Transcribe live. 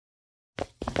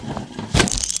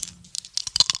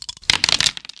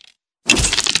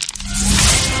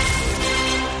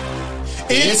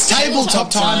It's tabletop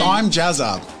time. I'm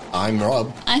Jazza. I'm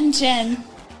Rob. I'm Jen.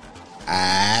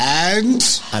 And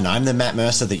I'm the Matt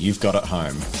Mercer that you've got at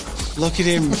home. look at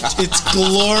him. It's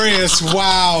glorious.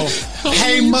 Wow.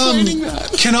 Hey, Mum,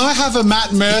 can I have a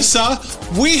Matt Mercer?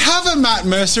 We have a Matt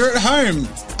Mercer at home.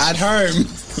 At home.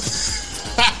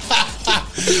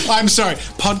 I'm sorry.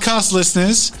 Podcast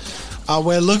listeners,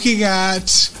 we're looking at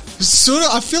sort of,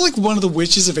 I feel like one of the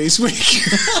witches of Eastwick.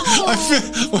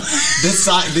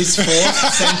 This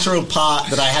fourth central part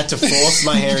that I had to force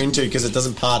my hair into because it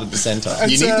doesn't part at the centre.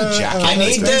 You need the jacket. I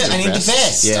need the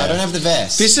vest. Yeah. I don't have the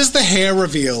vest. This is the hair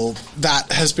reveal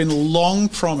that has been long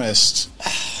promised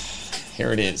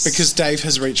Here it is. because Dave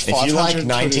has reached If you like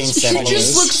 500 1970s, You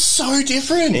just look so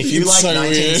different. if you It's like so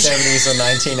weird. 1970s or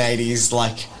 1980s,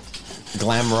 like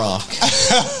glam rock,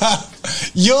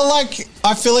 You're like,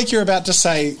 I feel like you're about to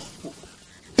say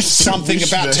something Which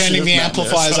about version turning of the Matt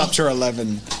amplifiers Mercer? up to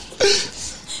 11.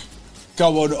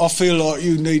 Go on, I feel like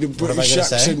you need a am I British gonna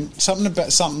say? accent. Something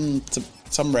about some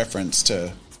reference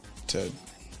to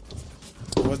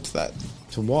what's that?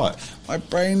 to what? My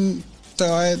brain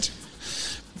died.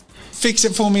 Fix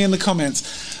it for me in the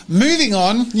comments. Moving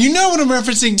on, you know what I'm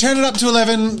referencing. Turn it up to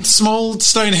 11. Small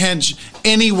Stonehenge.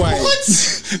 Anyway,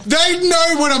 What? They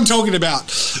know what I'm talking about.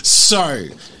 So,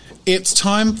 it's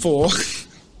time for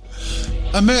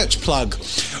a merch plug.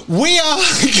 We are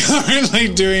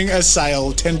currently doing a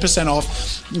sale, 10%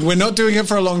 off. We're not doing it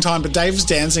for a long time, but Dave's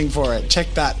dancing for it.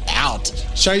 Check that out.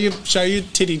 Show your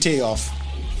titty tee off.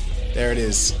 There it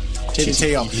is. Titty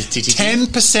tee off.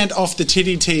 10% off the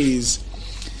titty tees.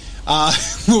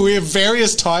 We have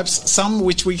various types, some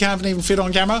which we can't even fit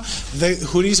on camera. The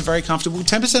hoodies are very comfortable.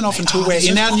 10% off until we're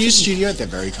in our new studio. They're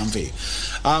very comfy.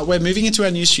 We're moving into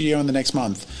our new studio in the next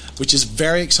month, which is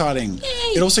very exciting.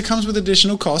 It also comes with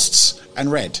additional costs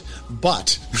and rent,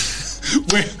 but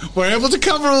we're able to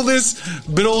cover all this,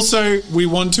 but also we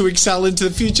want to excel into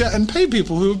the future and pay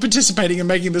people who are participating in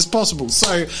making this possible.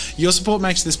 So your support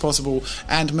makes this possible,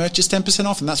 and merch is 10%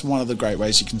 off, and that's one of the great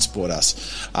ways you can support us.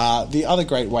 The other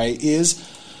great way is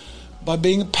by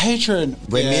being a patron.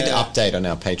 We're mid-update on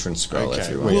our patron scroll,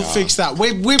 everyone. We'll fix that.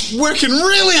 We're working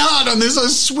really hard on this, I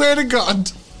swear to God.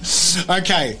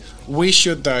 Okay, we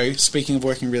should, though, speaking of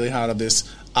working really hard on this,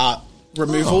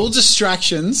 remove all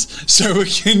distractions so we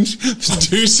can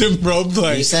do some role Are you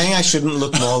play. saying I shouldn't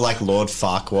look more like Lord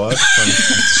Farquaad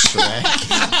from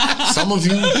Shrek? Some of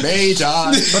you may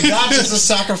die. But that is a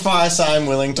sacrifice I'm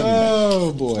willing to make.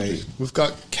 Oh, boy. We've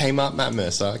got Kmart Matt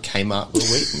Mercer, Kmart Will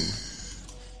Wheaton.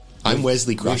 I'm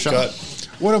Wesley Crusher.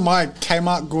 What am I,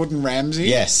 Kmart Gordon Ramsay?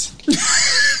 Yes.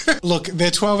 Look,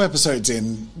 they're 12 episodes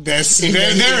in. They're in for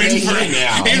it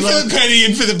now. In for the penny,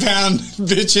 in for the pound,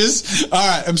 bitches. All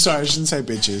right, I'm sorry, I shouldn't say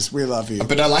bitches. We love you.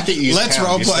 But I like that you use Let's pound.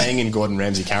 role You're play. staying in Gordon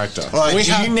Ramsay character. All right, We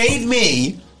do have- you need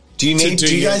me? Do you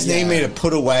guys need me to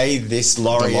put away this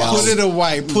L'Oreal? Put it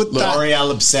away. Put that. L'Oreal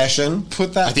obsession?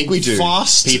 Put that. I think we do.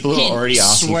 Fast. People are already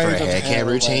asking for a Swathe of hair hair care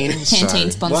away. routine.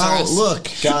 Pantene sponsor Well, us. look,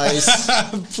 guys,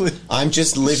 I'm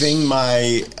just living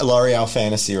my L'Oreal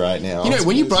fantasy right now. You know,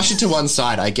 when you brush it to one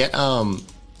side, I get Zorg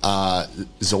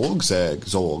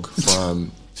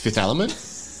from Fifth Element.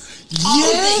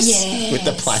 Yes. with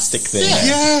the plastic thing.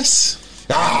 Yes.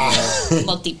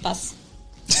 Multipas.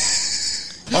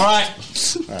 All right,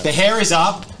 the hair is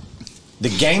up. The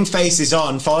game face is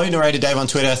on. Follow Narrator Dave on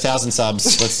Twitter. 1,000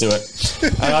 subs. Let's do it.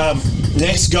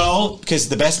 Next goal, because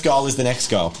the best goal is the next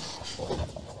goal.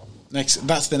 That's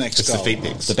the next It's goal. the feet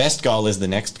things. The best goal is the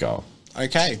next goal.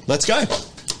 Okay. Let's go.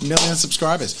 1 million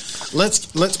subscribers. Let's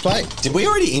play. Did we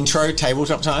already intro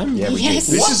tabletop time? Yeah, we Yes.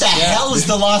 did. What the hell is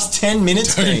the last 10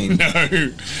 minutes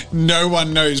been? No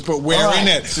one knows, but we're All right, in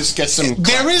it. Just get some.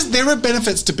 There are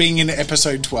benefits to being in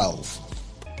episode 12.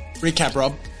 Recap,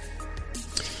 Rob.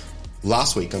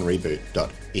 Last week on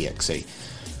Reboot.exe,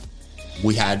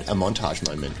 we had a montage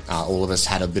moment. All of us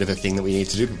had a bit of a thing that we needed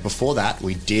to do, but before that,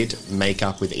 we did make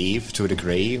up with Eve to a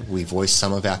degree. We voiced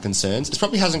some of our concerns. It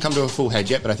probably hasn't come to a full head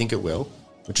yet, but I think it will,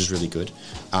 which is really good.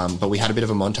 But we had a bit of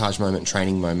a montage moment,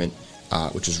 training moment,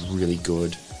 which is really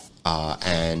good.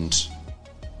 And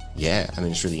yeah, I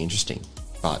mean, it's really interesting.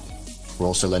 But we're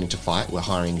also learning to fight. We're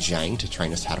hiring Zhang to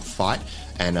train us how to fight.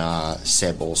 And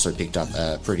Seb also picked up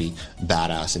a pretty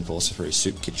badass enforcer for his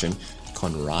soup kitchen,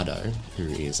 Conrado, who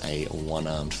is a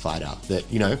one-armed fighter that,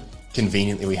 you know,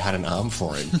 conveniently we had an arm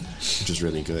for him, which is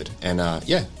really good. And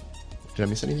yeah, did I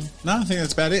miss anything? No, I think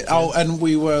that's about it. Oh, and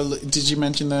did you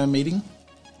mention the meeting?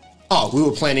 Oh, we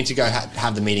were planning to go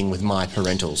have the meeting with my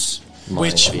parentals.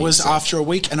 Which was after a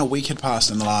week, and a week had passed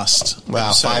in the last... Well,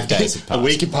 episode. 5 days had a passed.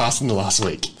 week had passed in the last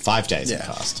week. 5 days Yeah.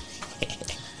 had passed.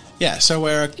 Yeah, so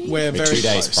we're very 2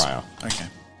 days close. prior. Okay.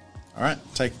 All right,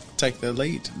 take the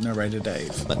lead, narrator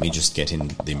Dave. Let me just get in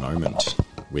the moment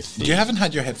with the... You haven't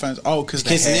had your headphones. Oh, because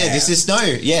this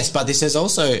is but this is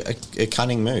also a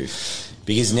cunning move,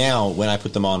 because now when I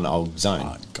put them on, I'll zone.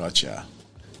 Oh, gotcha.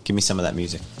 Give me some of that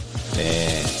music.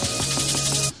 There.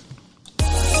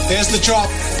 There's the drop.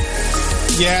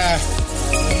 Yeah.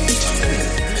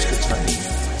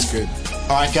 It's good.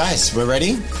 All right, guys, we're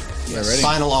ready. We're ready.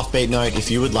 Final offbeat note: if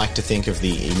you would like to think of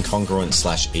the incongruent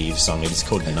 / Eve song, it is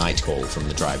called "Night Call" from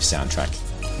the Drive soundtrack.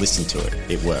 Listen to it;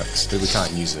 it works. But we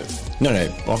can't use it. No,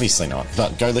 obviously not.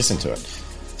 But go listen to it.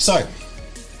 So,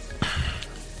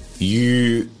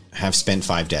 you have spent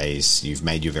 5 days. You've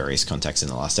made your various contacts in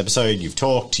the last episode. You've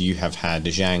talked. You have had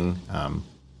Zhang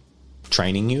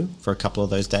training you for a couple of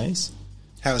those days.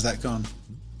 How has that gone?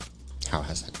 How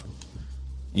has that gone?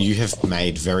 You have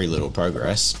made very little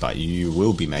progress, but you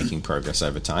will be making progress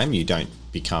over time. You don't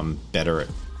become better at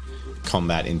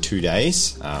combat in 2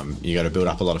 days. You got to build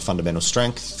up a lot of fundamental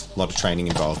strength, a lot of training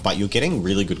involved, but you're getting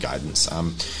really good guidance.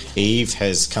 Eve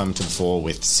has come to the fore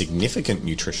with significant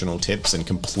nutritional tips and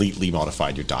completely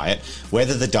modified your diet.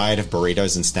 Whether the diet of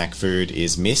burritos and snack food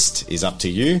is missed is up to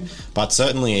you, but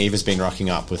certainly Eve has been rocking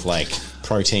up with like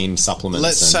protein supplements.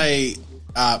 Let's say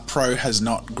Pro has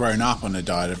not grown up on a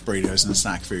diet of burritos and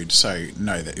snack food, so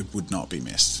no, that it would not be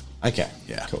missed. Okay,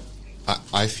 Yeah. cool.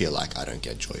 I feel like I don't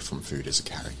get joy from food as a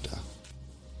character.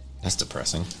 That's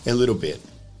depressing. A little bit.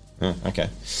 Yeah, okay.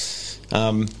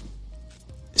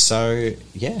 So,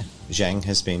 yeah, Zhang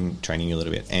has been training you a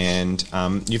little bit. And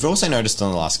you've also noticed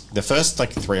on the first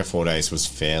 3 or 4 days was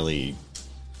fairly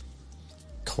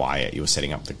quiet. You were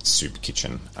setting up the soup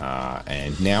kitchen.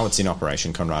 And now it's in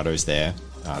operation. Conrado's there.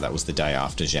 That was the day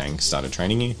after Zhang started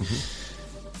training you. Mm-hmm.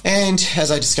 And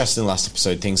as I discussed in the last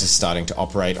episode, things are starting to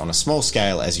operate on a small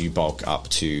scale as you bulk up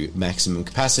to maximum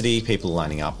capacity. People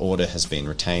lining up, order has been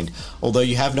retained. Although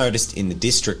you have noticed in the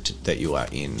district that you are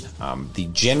in, the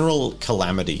general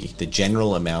calamity, the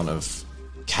general amount of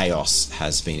chaos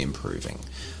has been improving.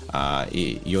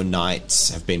 Your nights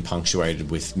have been punctuated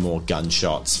with more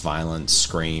gunshots, violence,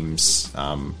 screams.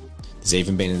 There's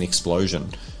even been an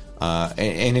explosion.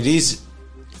 And it is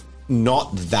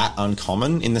not that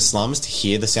uncommon in the slums to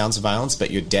hear the sounds of violence, but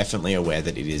you're definitely aware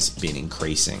that it has been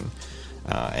increasing.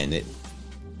 And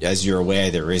as you're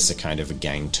aware, there is a kind of a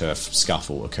gang turf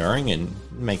scuffle occurring, and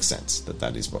it makes sense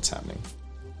that is what's happening.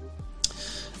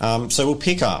 So we'll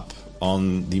pick up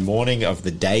on the morning of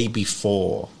the day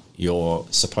before your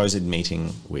supposed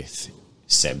meeting with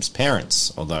Seb's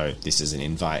parents, although this is an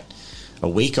invite a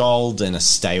week old and a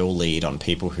stale lead on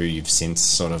people who you've since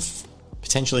sort of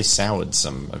potentially soured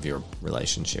some of your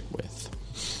relationship with.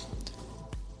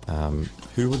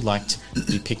 Who would like to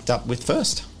be picked up with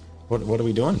first? What are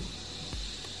we doing?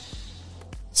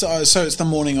 So it's the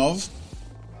morning of?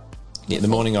 Yeah, the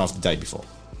morning of the day before.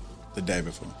 The day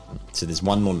before. So there's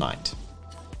one more night.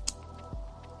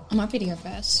 I'm happy to go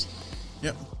first.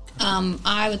 Yep.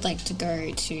 I would like to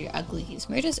go to Ugly's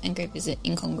Motors and go visit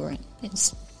Incongruent.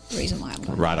 It's the reason why I'm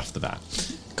going. Right off the bat.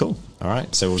 Cool. All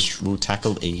right. So we'll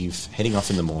tackle Eve heading off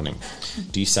in the morning.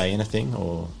 Do you say anything,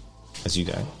 or as you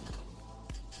go?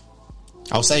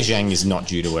 I'll say Zhang is not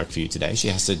due to work for you today. She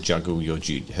has to juggle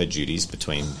her duties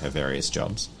between her various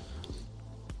jobs.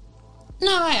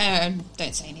 No, I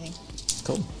don't say anything.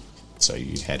 Cool. So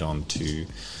you head on to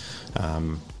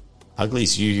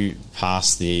Ugly's. You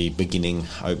pass the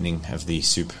opening of the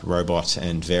soup robot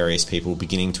and various people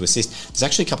beginning to assist. There's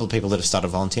actually a couple of people that have started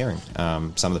volunteering.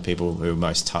 Some of the people who are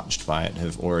most touched by it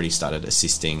have already started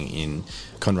assisting in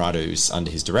Conrado's under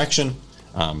his direction.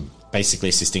 Basically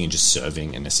assisting and just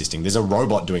serving and assisting. There's a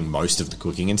robot doing most of the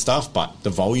cooking and stuff, but the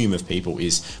volume of people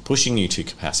is pushing you to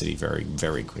capacity very,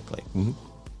 very quickly.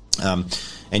 Mm-hmm.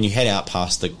 And you head out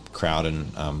past the crowd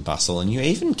and bustle, and you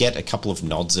even get a couple of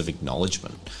nods of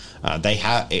acknowledgement.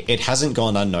 It hasn't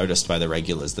gone unnoticed by the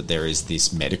regulars that there is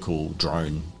this medical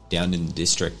drone down in the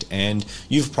district, and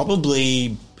you've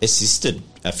probably assisted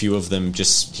a few of them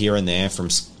just here and there from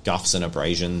scuffs and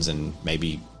abrasions, and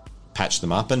maybe patch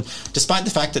them up. And despite the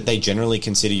fact that they generally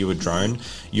consider you a drone,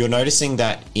 you're noticing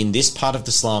that in this part of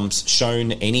the slums,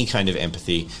 shown any kind of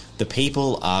empathy, the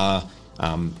people are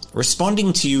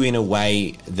responding to you in a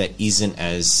way that isn't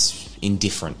as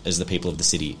indifferent as the people of the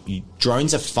city.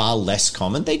 Drones are far less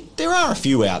common. There are a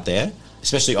few out there,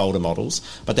 especially older models,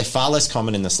 but they're far less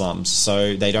common in the slums,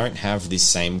 so they don't have this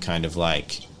same kind of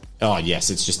oh yes,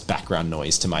 it's just background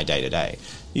noise to my day-to-day.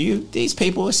 These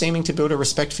people are seeming to build a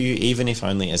respect for you, even if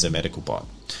only as a medical bot.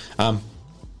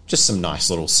 Just some nice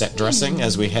little set dressing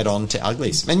as we head on to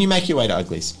Ugly's. And you make your way to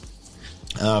Ugly's.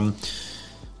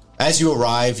 As you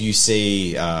arrive, you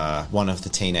see one of the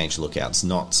teenage lookouts,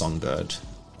 not Songbird,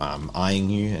 eyeing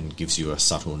you and gives you a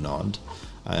subtle nod.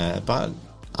 But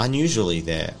unusually,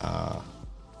 there are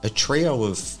a trio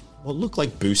of what look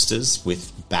like boosters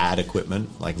with bad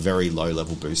equipment, like very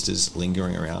low-level boosters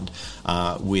lingering around.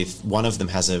 With one of them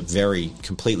has a very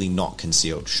completely not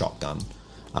concealed shotgun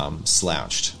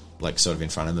slouched, like sort of in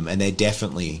front of them, and they're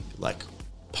definitely like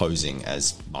posing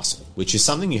as muscle, which is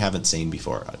something you haven't seen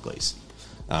before at Uglies.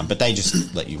 But they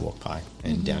just let you walk by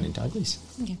and down into Uglies.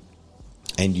 Okay.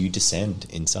 And you descend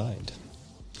inside.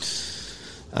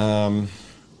 You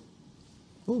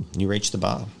reach the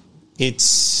bar.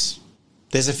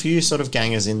 There's a few sort of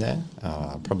gangers in there,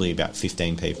 probably about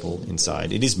 15 people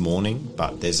inside. It is morning,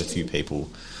 but there's a few people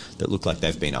that look like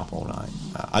they've been up all night.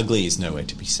 Ugly is nowhere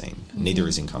to be seen. Neither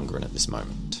is Incongruent at this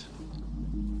moment.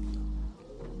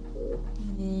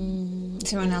 Is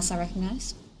there anyone else I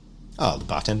recognise? Oh, the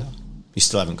bartender. You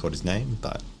still haven't caught his name,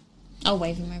 but I'll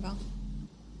wave him over.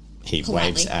 he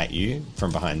Politely. waves at you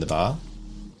from behind the bar,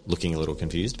 looking a little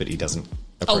confused, but he doesn't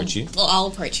approach you. Well, I'll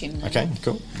approach him then. Okay,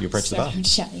 cool. You approach the So bar. I'm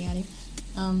shouting at him.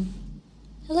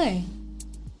 Hello.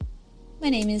 My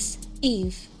name is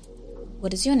Eve.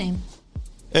 What is your name?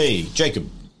 Hey, Jacob.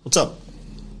 What's up?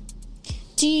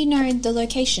 Do you know the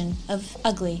location of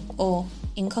Ugly or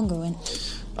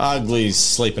Incongruent? Ugly's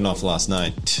sleeping off last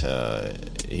night.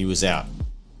 He was out.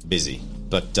 Busy.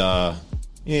 But, yeah,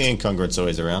 Incongruent's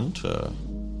always around.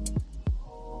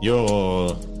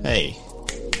 Hey.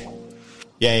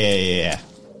 Yeah.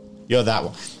 You're that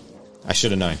one. I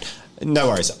should have known. No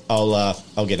worries.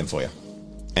 I'll get him for you.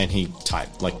 And he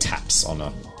taps on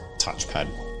a touchpad.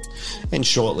 And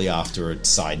shortly after, a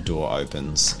side door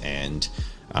opens, and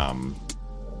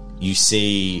you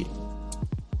see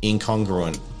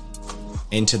Incongruent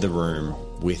enter the room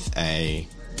with a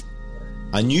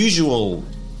unusual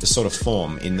sort of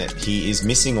form in that he is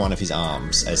missing one of his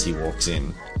arms as he walks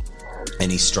in,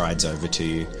 and he strides over to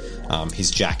you. His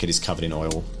jacket is covered in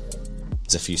oil.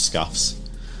 There's a few scuffs.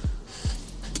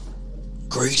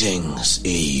 Greetings,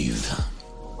 Eve.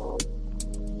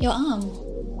 Your arm.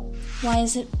 Why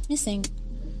is it missing?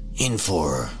 In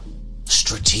for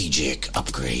strategic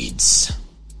upgrades.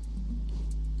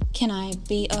 Can I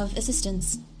be of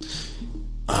assistance?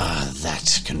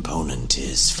 That component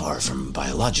is far from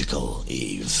biological,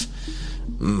 Eve.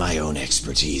 My own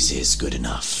expertise is good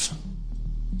enough.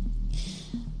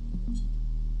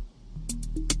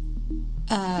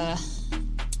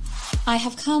 I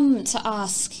have come to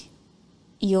ask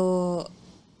your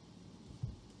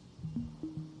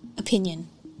opinion.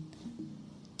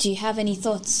 Do you have any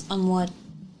thoughts on what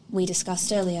we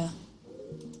discussed earlier?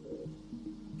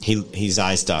 His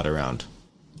eyes dart around.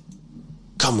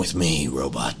 Come with me,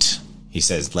 robot. He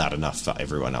says loud enough for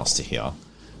everyone else to hear,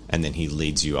 and then he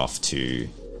leads you off to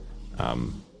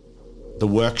the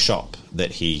workshop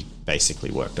that he basically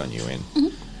worked on you in. Mm-hmm.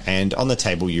 And on the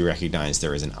table you recognize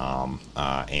there is an arm,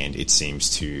 and it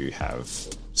seems to have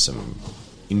some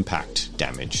impact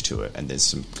damage to it, and there's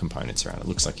some components around it.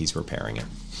 Looks like he's repairing it.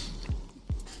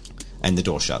 And the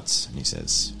door shuts, and he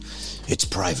says, It's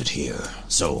private here,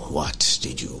 so what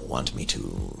did you want me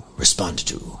to respond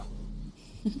to?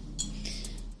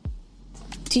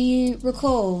 Do you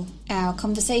recall our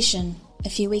conversation a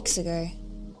few weeks ago?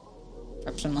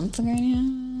 Perhaps a month ago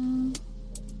now?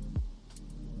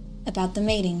 About the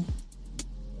meeting.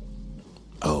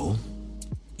 Oh,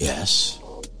 yes.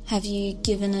 Have you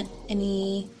given it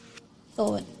any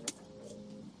thought?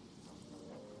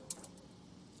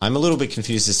 I'm a little bit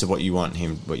confused as to what you're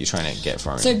trying to get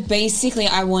from him. So basically,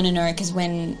 I want to know, because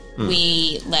when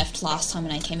we left last time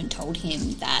and I came and told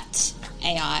him that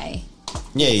AI...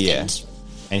 Yeah.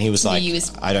 And he was like, you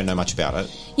was- I don't know much about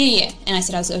it. Yeah. And I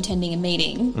said I was attending a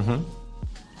meeting. Mm-hmm.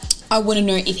 I want to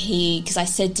know if because I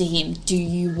said to him, do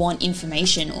you want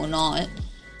information or not?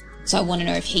 So I want to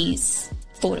know if he's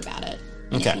thought about it.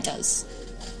 And Okay. if he does.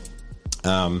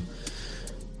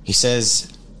 He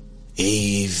says,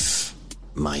 Eve,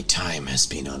 my time has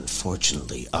been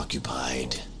unfortunately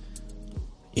occupied.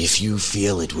 If you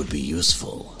feel it would be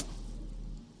useful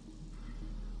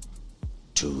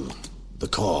to the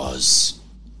cause,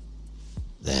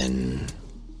 then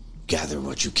gather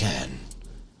what you can.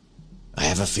 I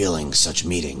have a feeling such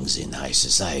meetings in high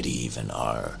society even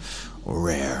are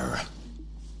rare.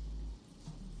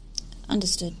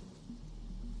 Understood.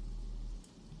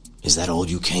 Is that all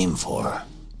you came for?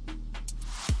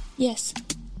 Yes.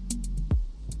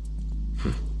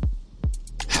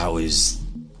 How is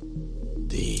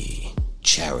the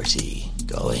charity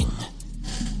going?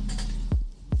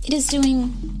 It is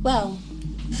doing well.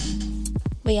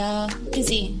 We are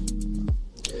busy.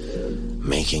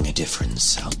 Making a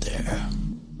difference out there.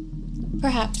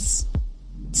 Perhaps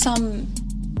some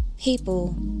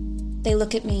people, they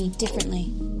look at me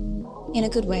differently. In a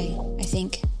good way, I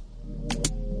think.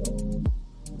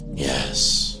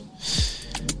 Yes.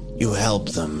 You help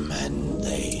them and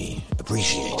they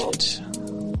appreciate it.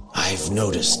 I've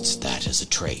noticed that as a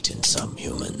trait in some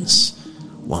humans,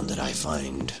 one that I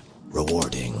find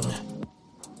rewarding.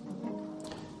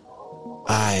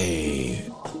 I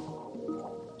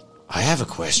have a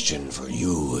question for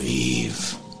you,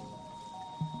 Eve.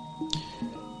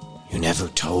 You never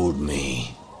told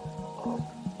me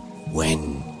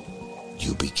when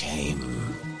you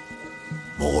became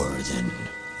more than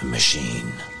a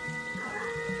machine.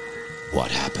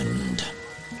 What happened?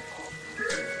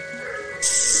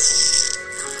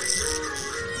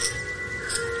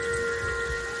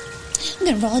 I'm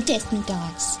gonna roll a destiny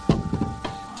dice.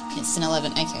 It's an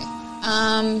 11, okay.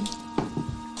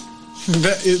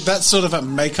 That's sort of a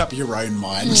make up your own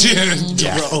mind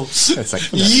to roll. It's like,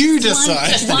 You decide.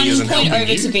 Destiny isn't One point helping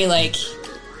over you. to be like,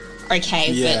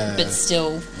 okay, Yeah. but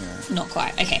still not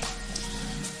quite. Okay.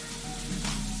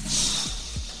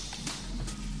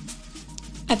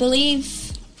 I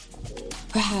believe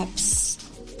perhaps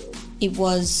it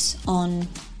was on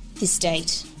this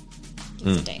date.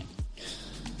 The date.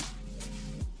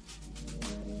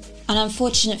 An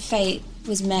unfortunate fate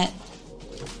was met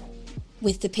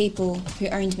with the people who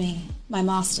owned me, my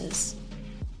masters.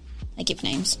 I give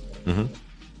names.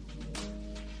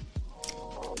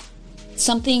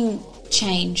 Something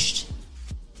changed.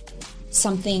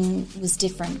 Something was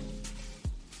different.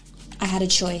 I had a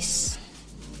choice.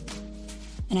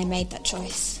 And I made that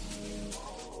choice.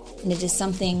 And it is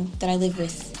something that I live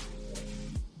with.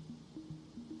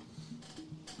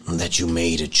 That you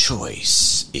made a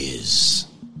choice is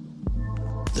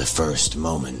the first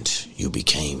moment you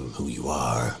became who you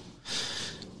are.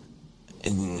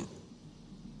 And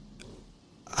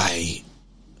I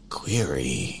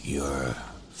query your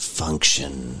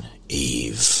function,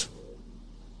 Eve.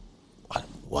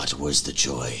 What was the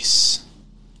choice?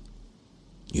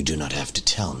 You do not have to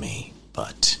tell me,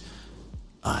 but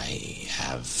I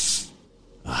have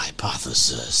a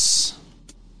hypothesis.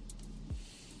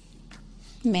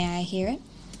 May I hear it?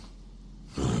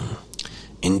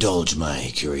 Indulge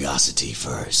my curiosity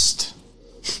first.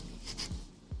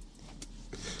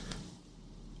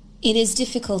 It is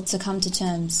difficult to come to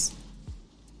terms.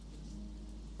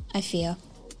 I fear.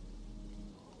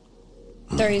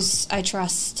 Those I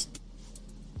trust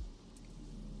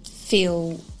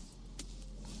feel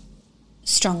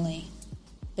strongly,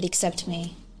 but accept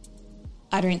me.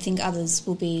 I don't think others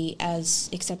will be as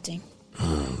accepting.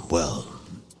 Well,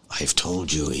 I've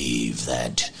told you, Eve,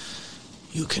 that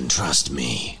you can trust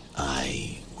me.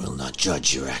 I will not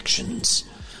judge your actions,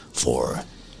 for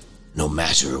no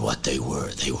matter what they were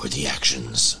the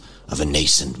actions of a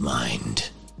nascent mind.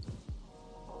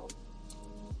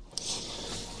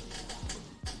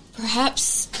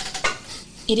 Perhaps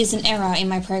it is an error in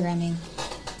my programming.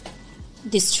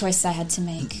 This choice I had to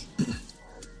make.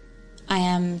 I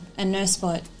am a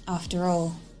nursebot, after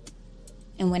all.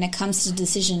 And when it comes to the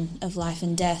decision of life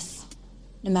and death,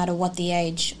 no matter what the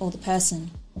age or the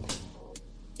person,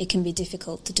 it can be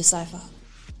difficult to decipher.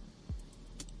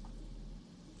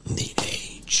 The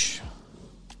age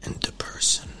and the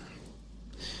person.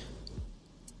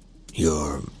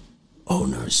 Your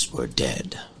owners were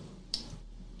dead.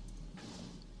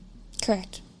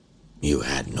 Correct. You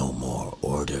had no more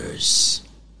orders.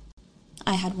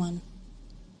 I had one.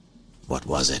 What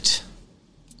was it?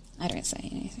 I don't say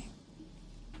anything.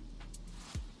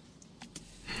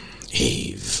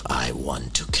 Eve, I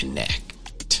want to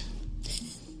connect.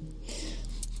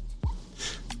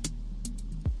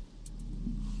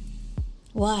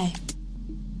 Why?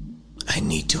 I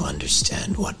need to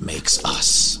understand what makes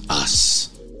us, us.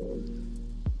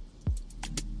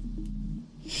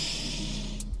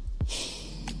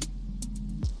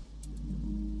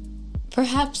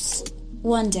 Perhaps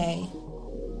one day,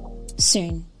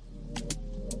 soon,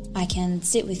 I can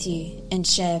sit with you and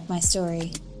share my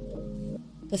story.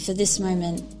 But for this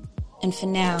moment, and for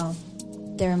now,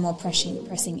 there are more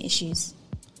pressing issues.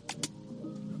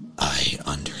 I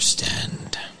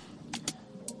understand.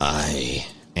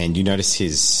 And you notice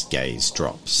his gaze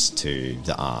drops to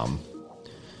the arm.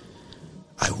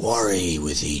 I worry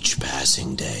with each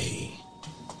passing day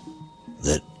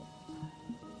that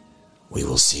we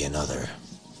will see another.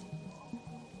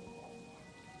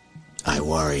 I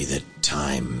worry that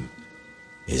time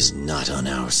is not on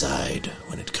our side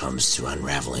when it comes to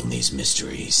unraveling these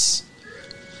mysteries.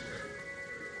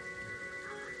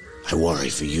 I worry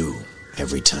for you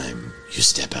every time you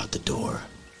step out the door.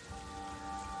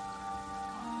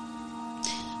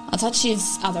 I'll touch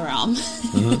his other arm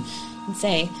and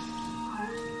say,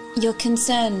 Your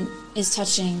concern is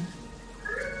touching,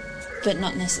 but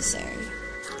not necessary.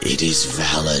 It is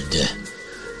valid,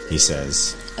 he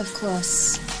says. Of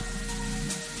course.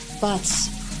 But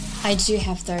I do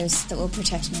have those that will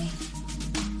protect me.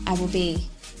 I will be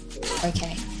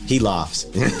okay. He laughs.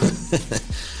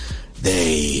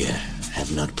 They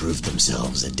have not proved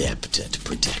themselves adept at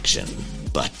protection,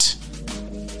 but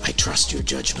I trust your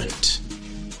judgment,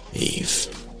 Eve.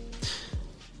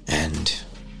 And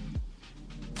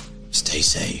stay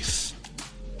safe.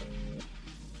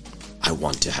 I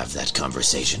want to have that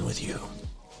conversation with you.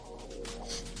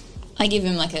 I give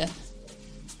him like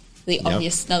the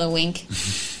obvious another wink.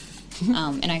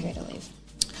 And I go to leave.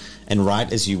 And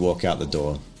right as you walk out the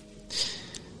door,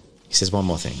 he says one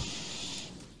more thing.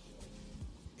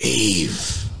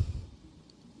 Eve,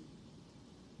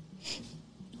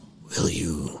 will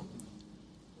you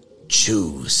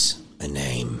choose a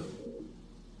name?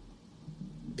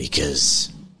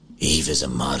 Because Eve is a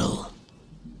model.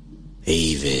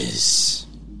 Eve is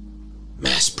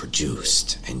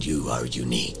mass-produced, and you are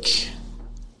unique.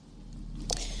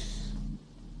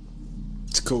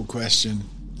 It's a cool question.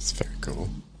 It's very cool.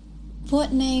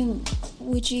 What name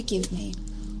would you give me?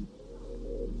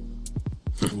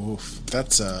 Oof,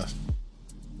 that's a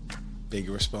big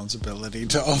responsibility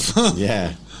to offer.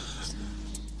 Yeah.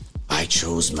 I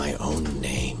chose my own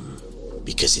name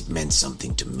because it meant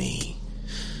something to me.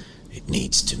 It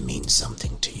needs to mean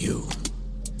something to you.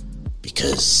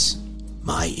 Because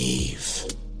my Eve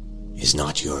is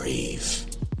not your Eve,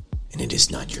 and it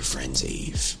is not your friend's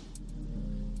Eve.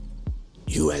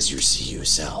 You as you see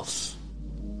yourself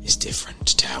is different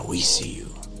to how we see you,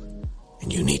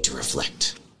 and you need to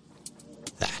reflect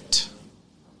that.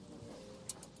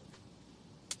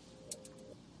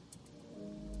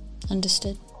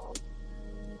 Understood.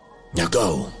 Now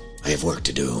go. I have work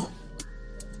to do.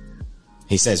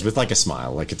 He says with like a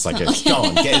smile, like it's like a go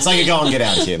on, it's like a go on, get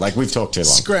out of here. Like we've talked too long.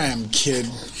 Scram, kid.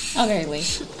 I'll go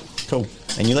leave. Cool.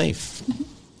 And you leave.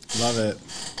 Love it.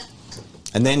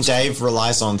 And then Dave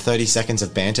relies on 30 seconds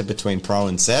of banter between Pro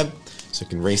and Seb so he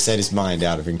can reset his mind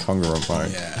out of incongruent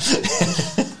mode.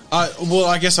 Yeah. Well,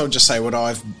 I guess I'll just say what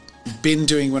I've been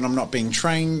doing when I'm not being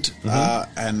trained,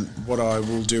 and what I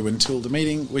will do until the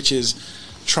meeting, which is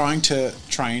trying to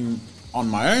train on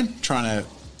my own, trying to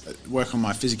work on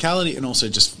my physicality, and also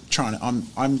just trying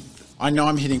to. I know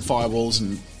I'm hitting firewalls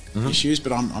and issues,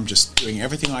 but I'm just doing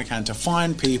everything I can to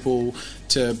find people,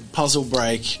 to puzzle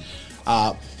break,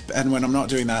 and when I'm not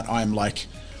doing that, I'm like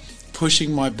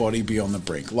pushing my body beyond the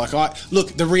brink. Like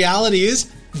the reality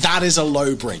is that is a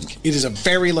low brink. It is a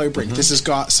very low brink. This has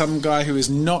got some guy who has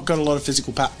not got a lot of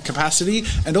physical capacity,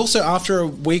 and also after a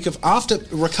week of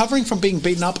recovering from being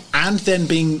beaten up and then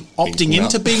opting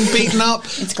into being beaten up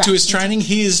to his training,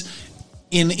 he is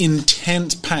in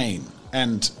intense pain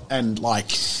and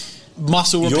like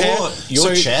muscle repair.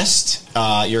 Your chest,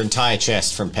 your entire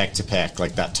chest from pec to pec,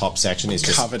 like that top section is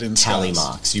just covered in tally scars.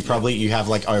 marks. You have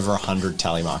like over 100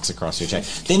 tally marks across your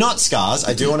chest. They're not scars.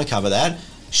 I do want to cover that.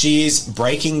 She is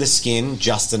breaking the skin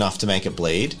just enough to make it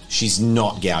bleed. She's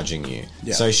not gouging you.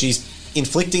 Yeah. So she's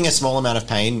inflicting a small amount of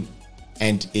pain,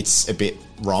 and it's a bit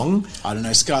wrong. I don't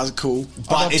know, scars are cool.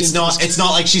 But it's not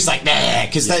like she's like, nah,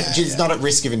 because she's not at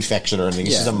risk of infection or anything.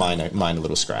 It's just a minor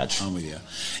little scratch. I'm with you.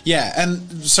 Yeah,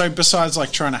 and so besides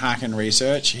like trying to hack and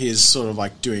research, he's sort of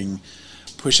like doing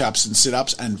push-ups and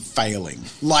sit-ups and failing.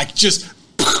 Like just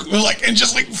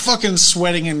fucking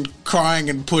sweating and crying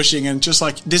and pushing, and just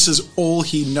like this is all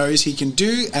he knows he can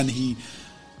do, and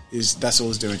that's all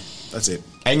he's doing. That's it.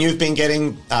 And you've been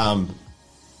getting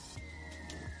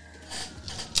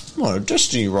well,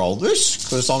 Destiny roll this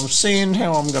because I'm seeing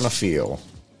how I'm gonna feel.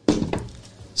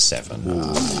 7.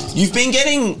 You've been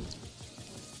getting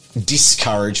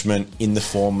discouragement in the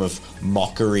form of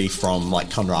mockery from like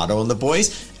Conrado and the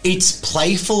boys. It's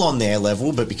playful on their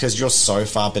level, but because you're so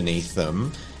far beneath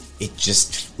them, it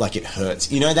just like it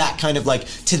hurts. You know, that kind of like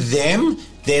to them,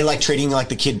 they're like treating you like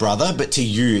the kid brother, but to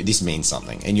you, this means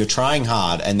something, and you're trying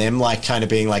hard, and them like kind of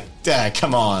being like,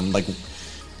 come on, like.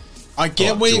 I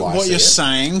get what you're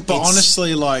saying, but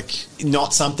honestly, like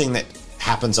not something that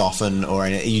happens often, or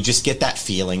you just get that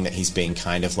feeling that he's being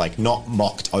kind of like not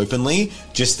mocked openly,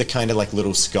 just the kind of like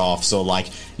little scoffs, or like,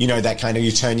 you know, that kind of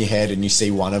you turn your head and you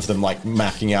see one of them like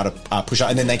marking out a push-up,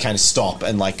 and then they kind of stop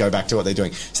and like go back to what they're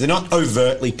doing. So they're not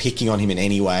overtly picking on him in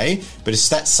any way, but it's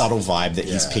that subtle vibe that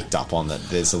he's picked up on, that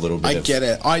there's a little bit I get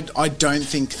it. I don't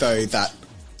think though that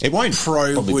it won't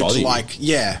Pro would like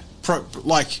you.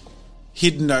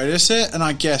 He'd notice it, and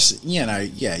I guess, you know,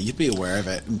 you'd be aware of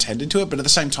it and tended to it, but at the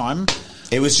same time...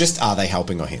 It was just, are they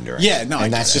helping or hindering? Yeah, no,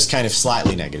 and that's just kind of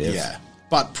slightly negative. Yeah.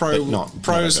 But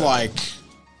Pro's like,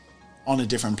 on a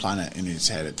different planet in his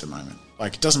head at the moment.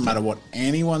 Like, it doesn't matter what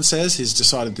anyone says. He's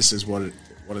decided this is what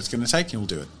it's going to take, and he'll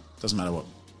do it. Doesn't matter what.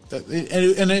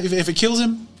 And if it kills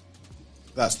him,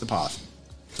 that's the path.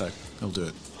 So he'll do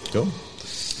it. Cool.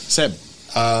 Seb.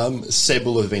 Seb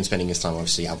will have been spending his time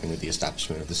obviously helping with the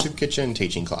establishment of the soup kitchen,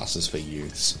 teaching classes for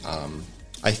youths.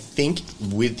 I think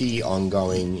with the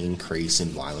ongoing increase in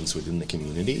violence within the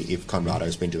community, if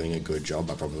Conrado's been doing a good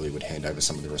job, I probably would hand over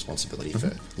some of the responsibility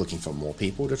for looking for more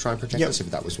people to try and protect us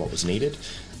if that was what was needed.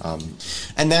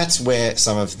 And that's where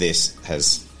some of this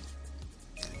has...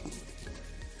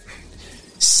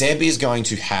 Seb is going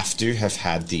to have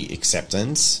had the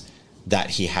acceptance that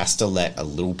he has to let a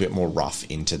little bit more rough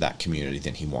into that community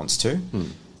than he wants to.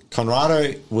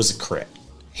 Conrado was a crit.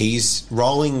 He's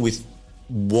rolling with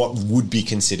what would be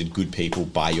considered good people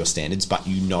by your standards, but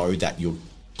you know that you're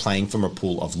playing from a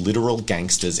pool of literal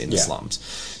gangsters in the slums.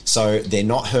 So they're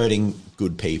not hurting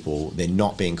good people, they're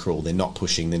not being cruel, they're not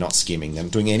pushing, they're not skimming, they're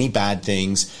not doing any bad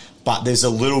things, but there's a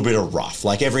little bit of rough.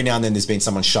 Like every now and then there's been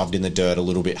someone shoved in the dirt a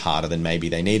little bit harder than maybe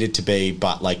they needed to be,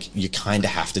 but like you kind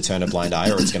of have to turn a blind eye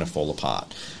or it's going to fall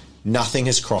apart. Nothing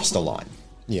has crossed the line.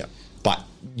 Yeah. But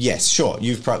yes, sure,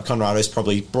 Conrado's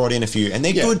probably brought in a few, and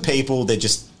they're good people, they're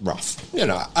just rough. You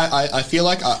know, I feel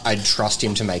like I'd trust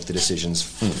him to make the decisions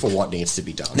for what needs to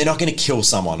be done. They're not going to kill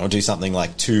someone or do something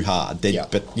like too hard.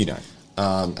 But, you know.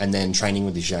 And then training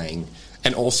with the Zhang.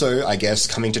 And also, I guess,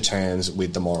 coming to terms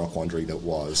with the moral quandary that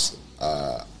was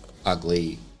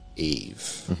Ugly,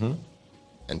 Eve,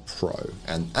 and Pro,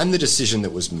 and the decision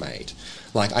that was made.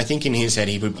 Like, I think in his head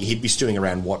he'd be stewing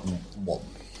around what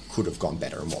could have gone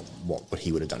better and what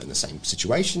he would have done in the same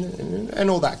situation and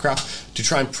all that crap to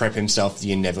try and prep himself for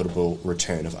the inevitable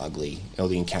return of Ugly, or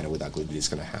the encounter with Ugly that he's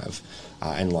going to have,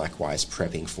 and likewise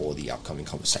prepping for the upcoming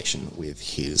conversation with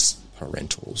his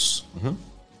parentals.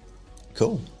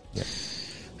 Cool. Yeah.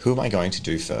 Who am I going to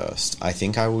do first? I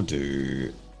think I will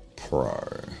do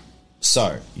Pro.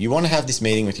 So, you want to have this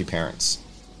meeting with your parents.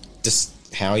 Just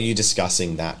how are you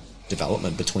discussing that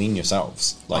development between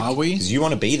yourselves? Like, are we? Because you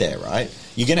want to be there, right?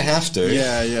 You're going to have to.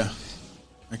 Yeah.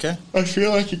 Okay. I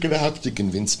feel like you're going to have to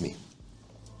convince me.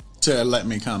 To let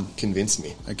me come. Convince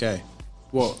me. Okay.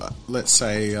 Well, let's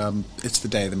say it's the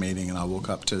day of the meeting and I walk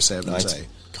up to Seb and say...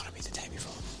 Gotta be the day before.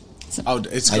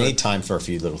 I need time for a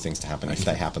few little things to happen if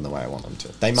they happen the way I want them to.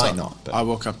 They might not, but... I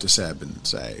walk up to Seb and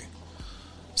say,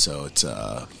 so it's...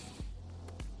 that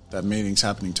meeting's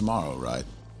happening tomorrow, right?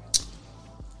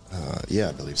 Yeah,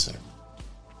 I believe so.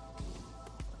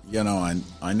 You know,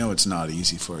 I know it's not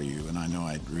easy for you, and I know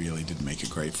I really did make a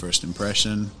great first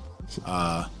impression.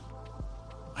 I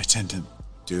tend to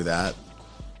do that.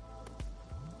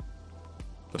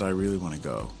 But I really want to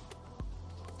go.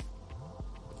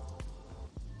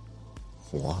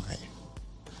 Why?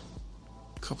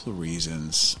 A couple of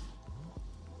reasons.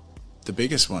 The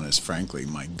biggest one is, frankly,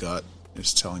 my gut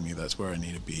is telling me that's where I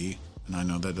need to be. And I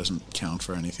know that doesn't count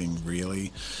for anything,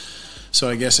 really. So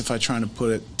I guess if I try to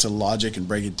put it to logic and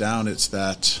break it down, it's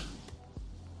that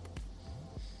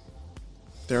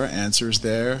there are answers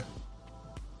there,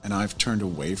 and I've turned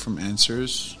away from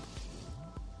answers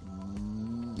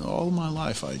all my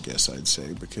life, I guess I'd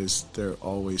say, because they're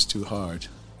always too hard.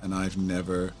 And I've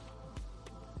never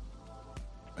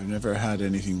had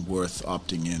anything worth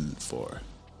opting in for.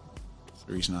 That's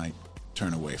the reason I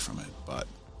turn away from it, but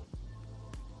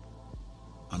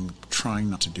I'm trying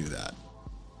not to do that.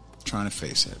 I'm trying to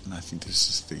face it, and I think this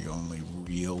is the only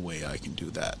real way I can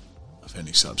do that of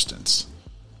any substance.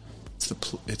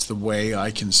 It's the way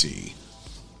I can see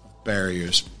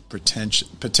barriers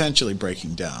potentially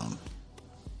breaking down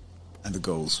and the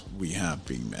goals we have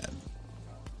being met.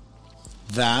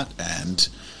 That and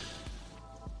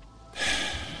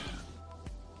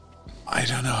I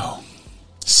don't know.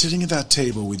 Sitting at that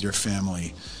table with your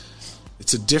family,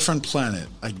 it's a different planet,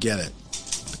 I get it.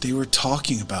 But they were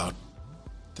talking about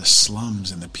the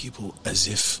slums and the people as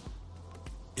if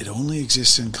it only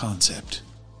exists in concept.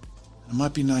 It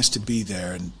might be nice to be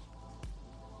there and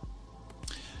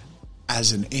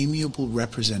as an amiable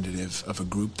representative of a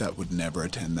group that would never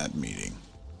attend that meeting.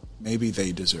 Maybe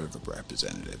they deserve a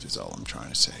representative is all I'm trying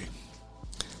to say.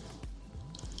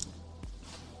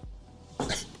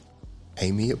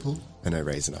 Amiable? And I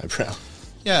raise an eyebrow.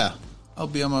 Yeah, I'll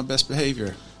be on my best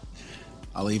behavior.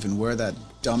 I'll even wear that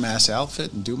dumbass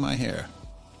outfit and do my hair.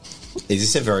 Is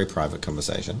this a very private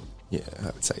conversation? Yeah, I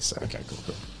would say so. Okay,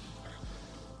 cool.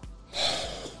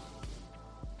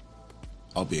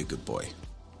 I'll be a good boy.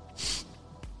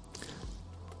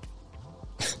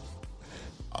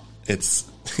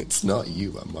 It's not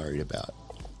you I'm worried about.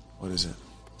 What is it?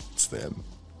 It's them.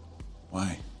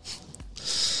 Why?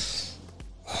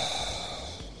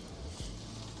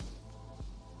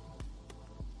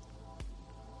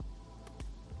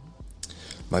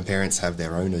 My parents have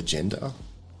their own agenda.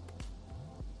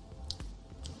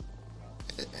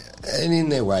 And in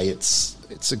their way, it's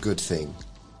a good thing.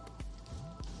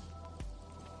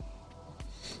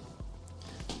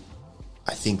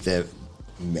 I think their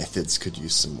methods could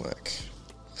use some work.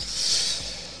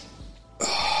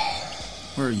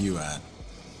 Where are you at?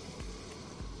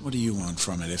 What do you want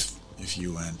from it if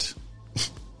you went?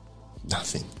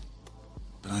 Nothing.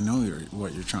 But I know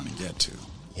what you're trying to get to.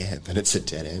 Yeah, but it's a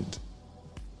dead end.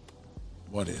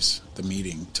 What is? The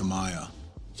meeting to Maya.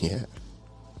 Yeah.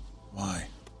 Why?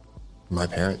 My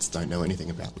parents don't know anything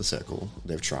about the circle.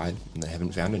 They've tried and they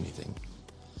haven't found anything.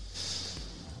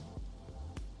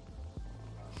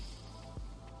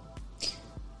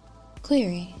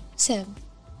 Cleary, Seb,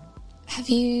 have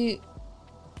you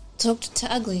talked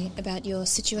to Ugly about your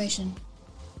situation?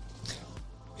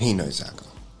 He knows Aga.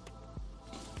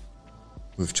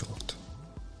 We've talked.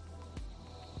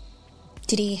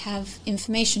 Did he have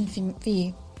information for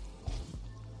you?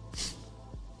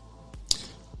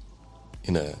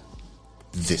 In a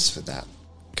this for that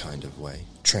kind of way.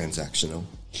 Transactional.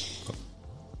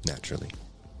 Naturally.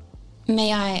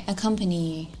 May I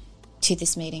accompany you to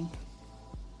this meeting?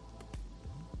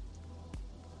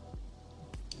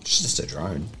 It's just a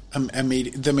drone.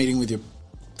 The meeting with your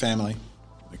family.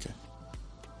 Okay.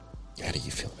 How do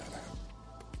you feel about that?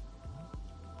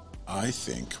 I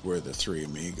think we're the three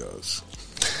amigos.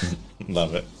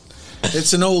 Love it.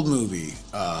 It's an old movie.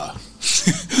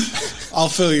 I'll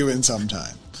fill you in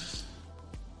sometime.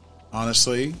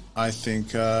 Honestly, I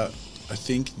think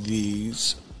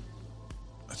these.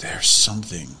 There's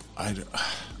something.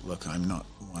 Look, I'm not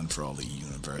one for all the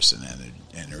universe and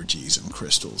energies and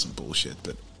crystals and bullshit,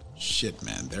 but shit,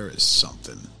 man, there is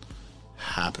something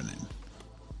happening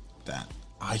that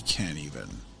I can't even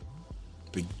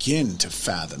begin to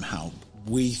fathom how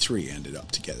we three ended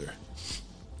up together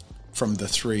from the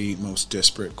three most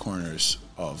disparate corners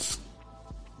of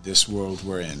this world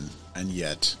we're in, and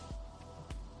yet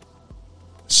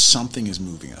something is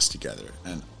moving us together,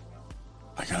 and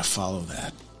I gotta follow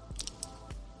that.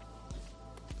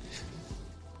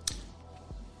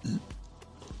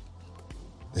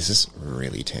 This is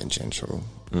really tangential.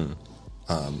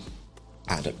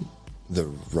 Adam, the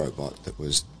robot that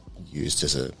was used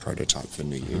as a prototype for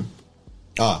Nuyu.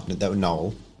 Oh, that was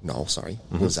Noel. Noel, sorry.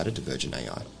 Was that a Divergent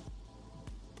AI?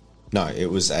 No, it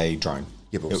was a drone.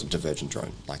 Yeah, but it was a Divergent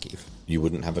drone, like Eve. You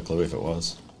wouldn't have a clue if it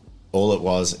was. All it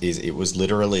was is it was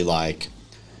literally like,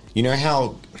 you know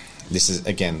how this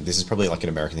is probably like an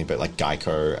American thing, but like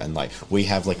Geico and like we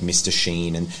have like Mr.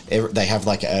 Sheen and they have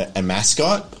like a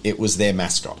mascot. It was their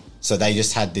mascot. So they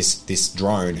just had this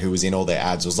drone who was in all their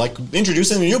ads, was like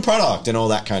introducing a new product and all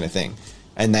that kind of thing.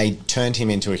 And they turned him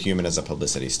into a human as a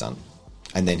publicity stunt.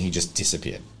 And then he just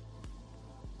disappeared.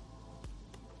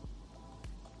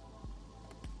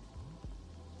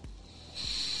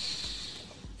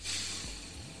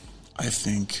 I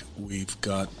think we've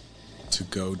got to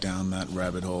go down that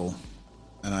rabbit hole,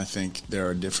 and I think there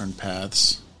are different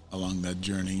paths along that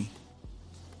journey.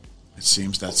 It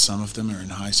seems that some of them are in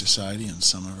high society and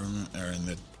some of them are in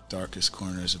the darkest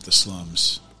corners of the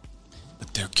slums,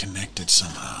 but they're connected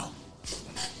somehow.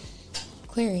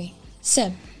 Query,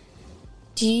 Seb,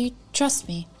 do you trust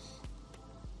me?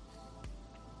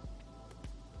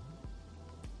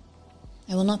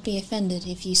 I will not be offended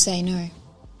if you say no.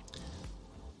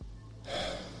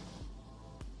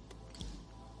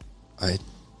 I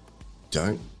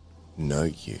don't know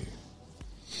you.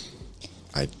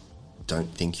 I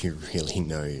don't think you really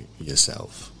know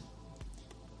yourself.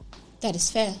 That is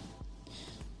fair.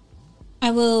 I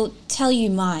will tell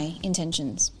you my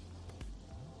intentions.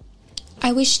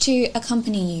 I wish to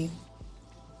accompany you.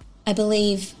 I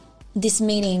believe this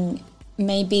meeting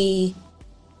may be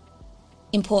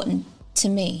important to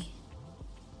me,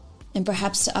 and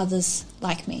perhaps to others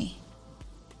like me.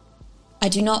 I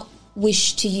do not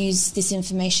wish to use this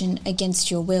information against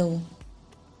your will,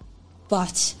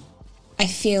 but I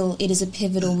feel it is a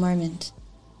pivotal moment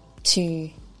to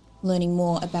learning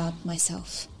more about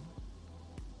myself.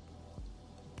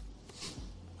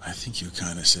 I think you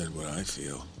kind of said what I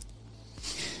feel.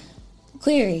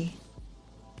 Cleary,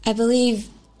 I believe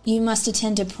you must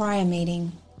attend a prior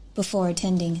meeting before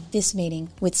attending this meeting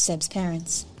with Seb's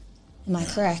parents. Am I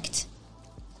correct?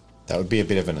 That would be a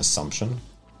bit of an assumption.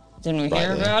 Didn't we Right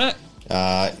hear there. about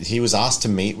it? He was asked to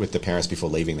meet with the parents before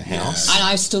leaving the house. And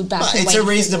I stood back. But and it's a waited.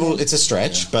 reasonable, it's a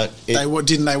stretch, but it,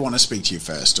 Didn't they want to speak to you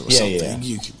first or Yeah, something?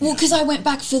 yeah. Well, because I went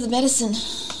back for the medicine,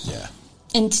 Yeah.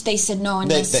 and they said no they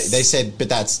unless said, but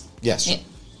that's, yes. Yeah.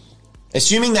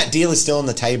 Assuming that deal is still on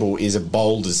the table is a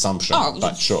bold assumption, Oh,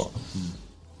 but sure.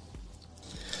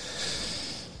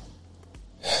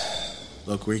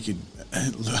 Look, we could,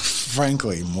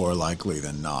 frankly, more likely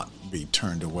than not, be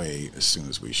turned away as soon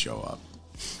as we show up.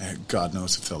 God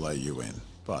knows if they'll let you in,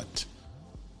 but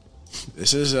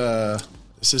this is a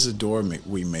door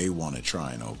we may want to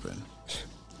try and open.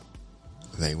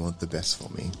 They want the best for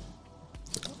me.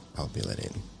 I'll be let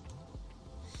in.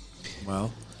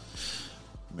 Well,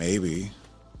 maybe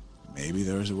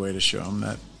there's a way to show them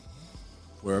that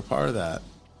we're a part of that.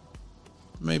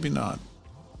 Maybe not.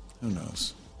 Who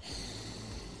knows?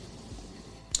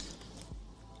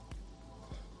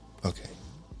 Okay.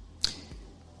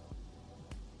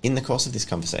 In the course of this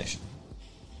conversation,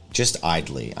 just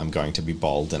idly, I'm going to be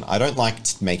bold, and I don't like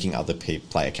making other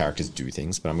player characters do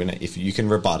things, but I'm gonna, if you can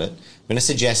rebut it, I'm gonna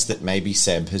suggest that maybe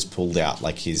Seb has pulled out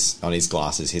like on his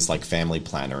glasses his like family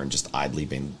planner and just idly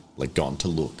been like gone to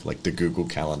look, like the Google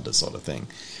Calendar sort of thing.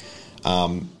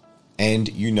 And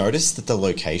you notice that the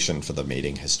location for the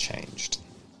meeting has changed.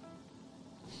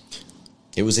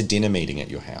 It was a dinner meeting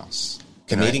at your house.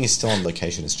 The meeting is still on,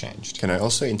 location has changed. Can I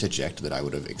also interject that I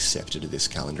would have accepted this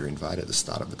calendar invite at the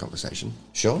start of the conversation?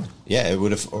 Sure. Yeah, it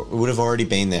would have already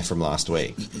been there from last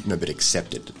week. No, but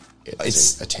accepted it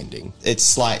as attending.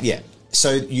 It's like, yeah.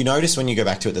 So you notice when you go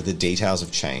back to it that the details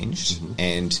have changed,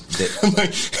 and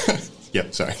that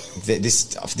Yep, sorry.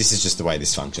 this is just the way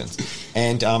this functions,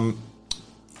 and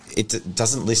it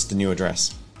doesn't list the new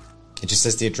address. It just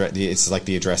says the address. It's like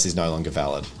the address is no longer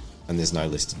valid, and there's no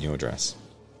listed new address.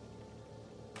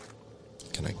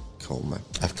 Can I call my...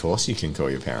 Of course you can call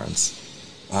your parents.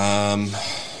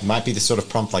 Might be the sort of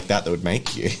prompt like that would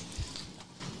make you.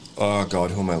 Oh,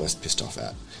 God, who am I less pissed off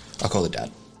at? I'll call it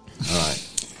Dad. All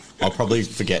right. I'll probably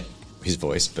forget his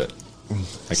voice, but...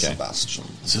 Okay. Sebastian.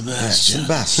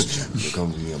 Sebastian. You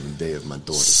called me on the day of my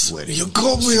daughter's wedding. You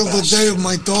called me on the day of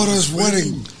my daughter's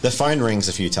wedding. The phone rings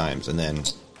a few times, and then...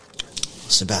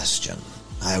 Sebastian,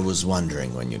 I was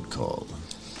wondering when you'd call.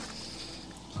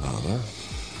 Father?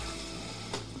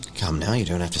 Come now, you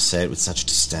don't have to say it with such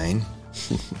disdain.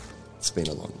 It's been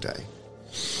a long day.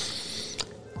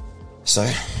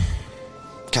 So,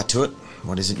 cut to it.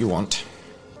 What is it you want?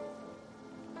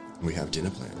 We have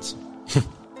dinner plans.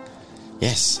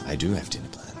 Yes, I do have dinner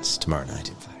plans. Tomorrow night,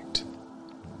 in fact.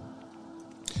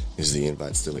 Is the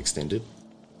invite still extended?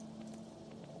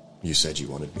 You said you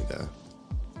wanted me there.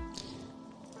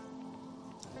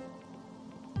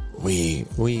 We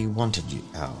wanted we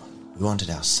wanted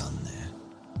our son there.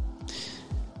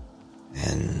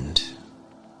 And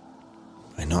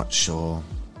we're not sure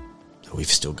that we've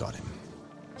still got him.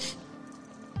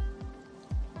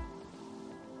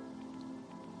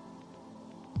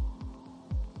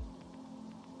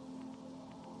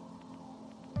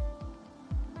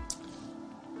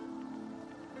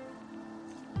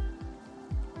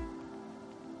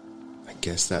 I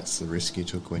guess that's the risk you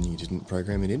took when you didn't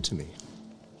program it into me.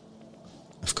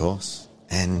 Of course.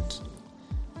 And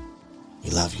we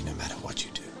love you no matter what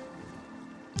you do.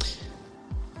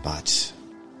 But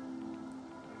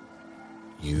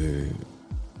you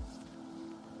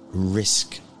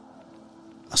risk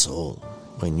us all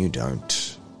when you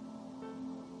don't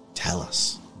tell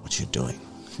us what you're doing.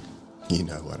 You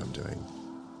know what I'm doing.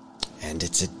 And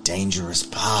it's a dangerous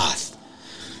path.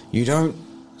 You don't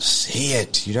see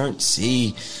it. You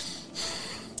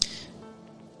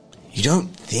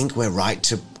don't think we're right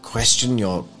to question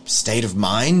your state of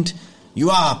mind.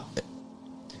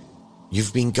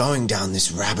 You've been going down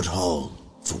this rabbit hole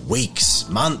for weeks,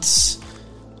 months.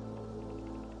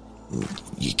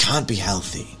 You can't be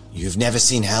healthy. You've never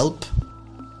seen help.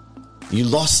 You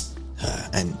lost her,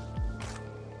 and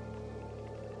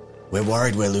we're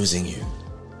worried we're losing you.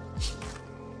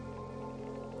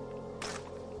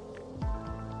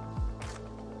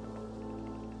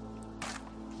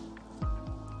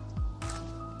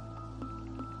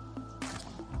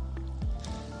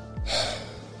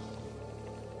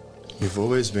 You've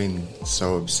always been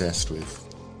so obsessed with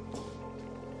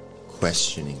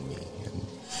questioning me and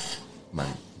my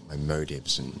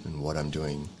motives and what I'm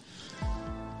doing.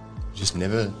 You just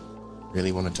never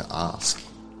really wanted to ask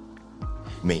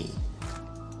me.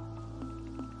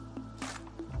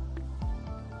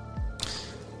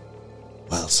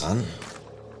 Well, son,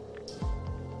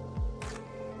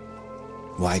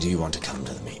 why do you want to come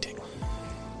to the meeting?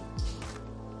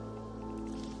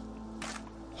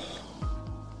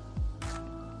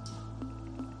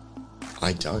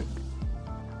 I don't.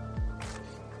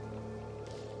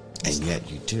 And yet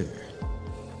you do.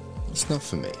 It's not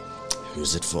for me.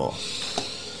 Who's it for?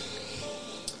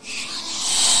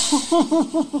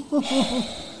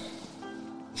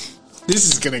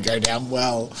 This is going to go down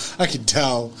well. I can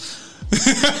tell.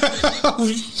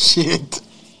 Oh, shit.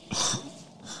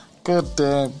 God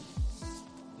damn.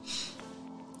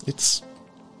 It's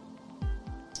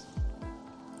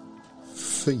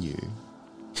for you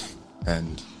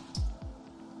and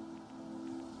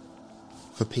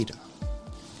for Peter.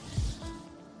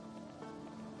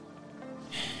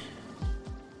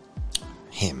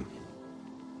 Him.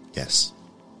 Yes.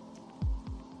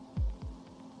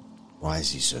 Why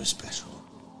is he so special?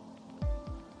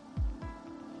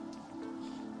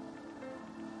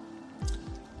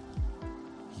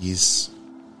 He's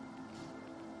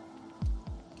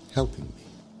helping me.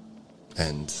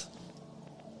 And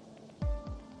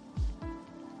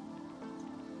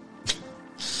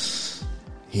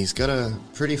he's got a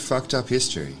pretty fucked up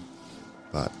history,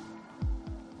 but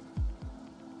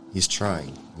he's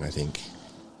trying, and I think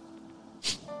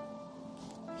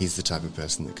he's the type of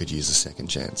person that could use a second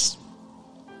chance.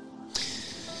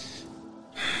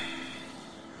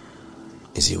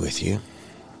 Is he with you?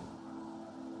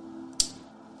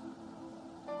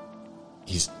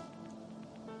 He's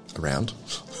around.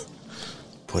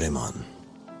 Put him on.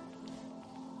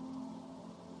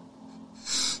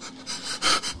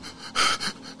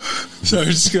 So I'm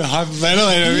just going to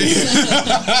hyperventilate over here.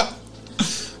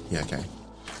 Yeah, okay.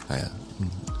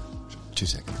 2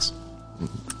 seconds.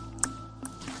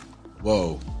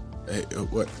 Whoa. Hey,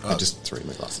 what? I just threw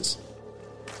my glasses.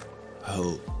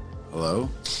 Hello?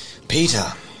 Peter.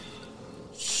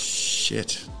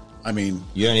 Shit. I mean,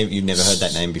 You've never heard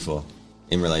that name before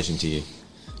in relation to you.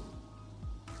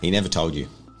 He never told you.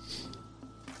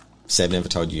 Seb never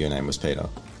told you your name was Peter.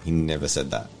 He never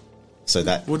said that. So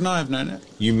that wouldn't I have known it?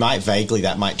 you might vaguely,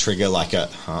 that might trigger like a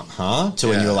huh to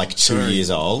when you were like 2 Sorry.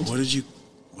 years old. What did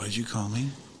you call me?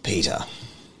 Peter.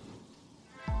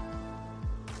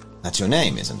 That's your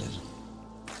name, isn't it?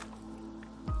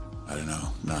 I don't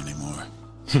know. Not anymore.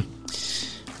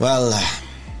 Well,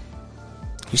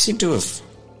 you seem to have...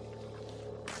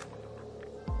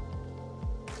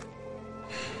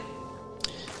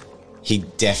 He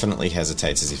definitely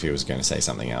hesitates as if he was going to say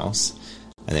something else.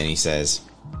 And then he says,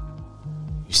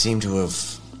 You seem to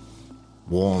have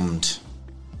warmed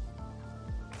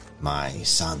my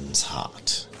son's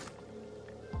heart.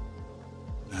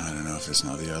 I don't know if it's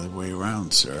not the other way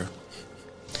around, sir.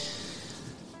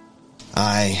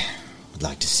 I would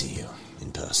like to see you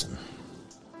in person.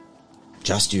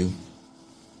 Just you.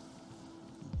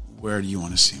 Where do you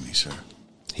want to see me, sir?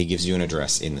 he gives you an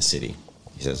address in the city.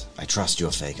 He says, I trust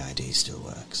your fake ID still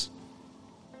works.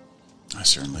 I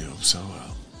certainly hope so.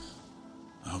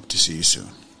 I hope to see you soon.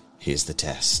 Here's the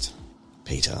test,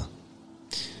 Peter.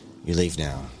 You leave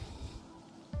now.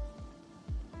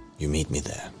 You meet me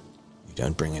there. You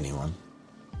don't bring anyone.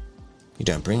 You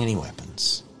don't bring any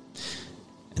weapons.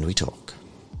 And we talk.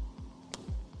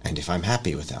 And if I'm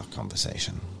happy with our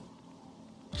conversation,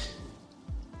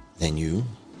 then you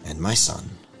and my son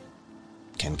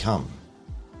can come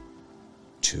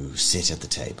to sit at the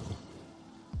table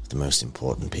with the most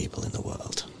important people in the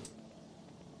world.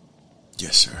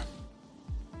 Yes, sir.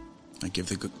 I give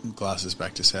the glasses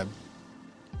back to Seb.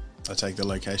 I take the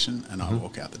location and I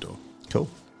walk out the door. cool.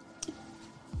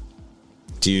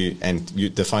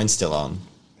 The phone's still on.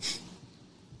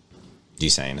 Do you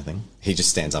say anything? He just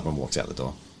stands up and walks out the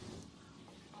door.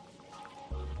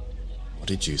 What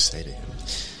did you say to him?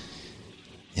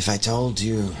 If I told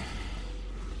you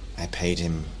I paid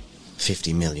him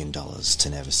 $50 million to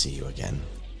never see you again,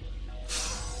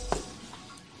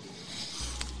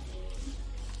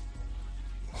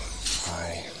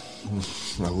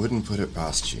 I wouldn't put it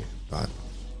past you, but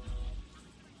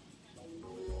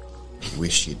I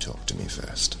wish you'd talk to me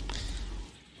first.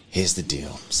 here's the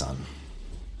deal, son.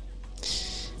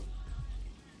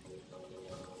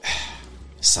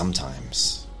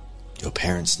 Sometimes your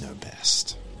parents know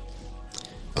best.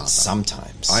 But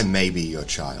sometimes... I may be your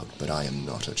child, but I am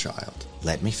not a child.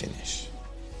 Let me finish.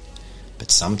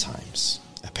 But sometimes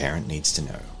a parent needs to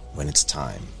know when it's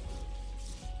time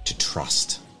to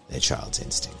trust their child's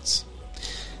instincts.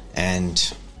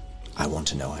 And I want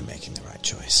to know I'm making the right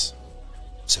choice.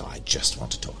 So I just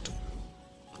want to talk to him.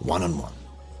 One-on-one.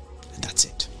 And that's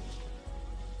it.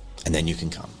 And then you can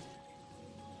come.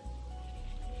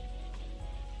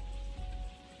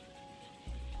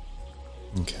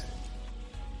 Okay.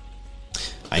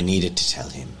 I needed to tell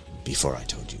him before I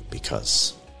told you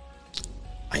because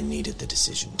I needed the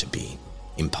decision to be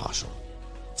impartial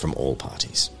from all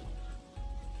parties.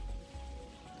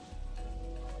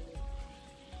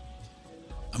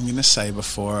 I'm going to say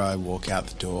before I walk out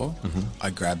the door, I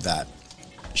grab that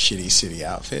shitty city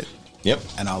outfit. Yep.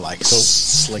 And I'll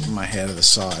slick my hair to the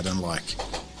side and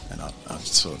I'll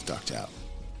sort of ducked out.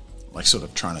 Like sort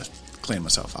of trying to clean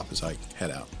myself up as I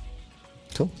head out.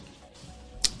 Cool.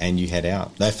 and you head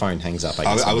out. Their phone hangs up. I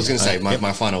guess. I was going to say, Yep.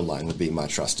 my final line would be, my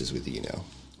trust is with you now.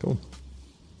 Cool.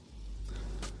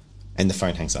 And the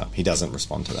phone hangs up. He doesn't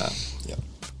respond to that. Yep.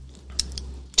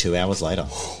 2 hours later,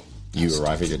 you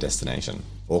arrive at your destination.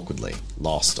 Awkwardly.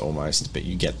 Lost almost, but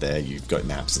you get there. You've got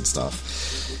maps and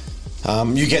stuff.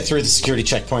 You get through the security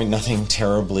checkpoint. Nothing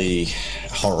terribly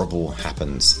horrible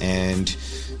happens. And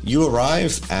you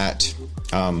arrive at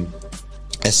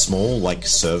a small, like,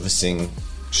 servicing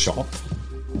shop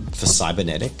for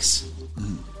cybernetics.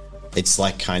 It's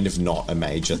like kind of not a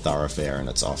major thoroughfare, and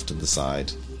it's off to the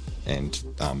side. And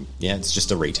yeah, it's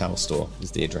just a retail store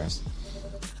is the address.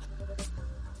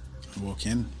 I walk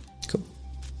in. Cool.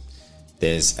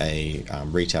 There's a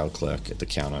retail clerk at the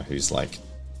counter who's like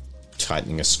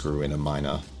tightening a screw in a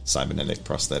minor cybernetic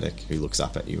prosthetic, who looks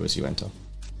up at you as you enter.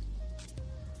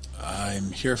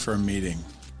 I'm here for a meeting.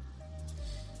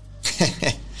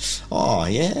 Oh,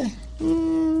 yeah?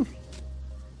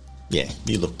 Yeah,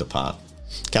 you look the part.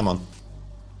 Come on.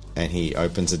 And he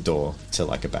opens a door to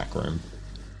like a back room.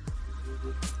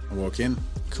 I walk in.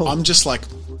 Cool. I'm just like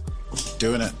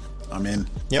doing it. I'm in.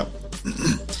 Yep.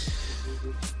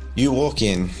 You walk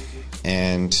in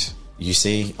and you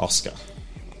see Oscar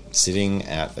sitting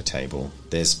at a table.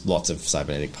 There's lots of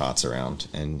cybernetic parts around,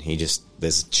 and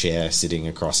there's a chair sitting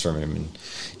across from him, and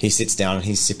he sits down and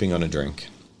he's sipping on a drink.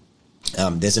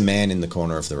 There's a man in the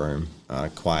corner of the room,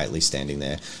 quietly standing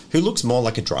there, who looks more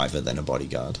like a driver than a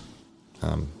bodyguard.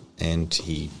 And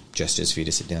he gestures for you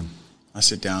to sit down. I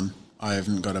sit down. I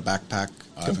haven't got a backpack.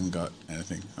 I haven't got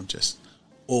anything. I'm just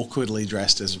awkwardly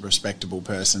dressed as a respectable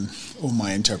person, or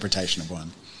my interpretation of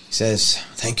one. He says,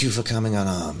 "Thank you for coming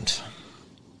unarmed."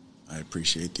 I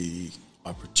appreciate the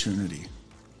opportunity.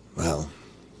 Well,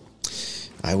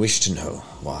 I wish to know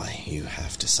why you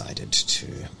have decided to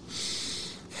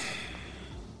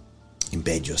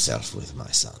embed yourself with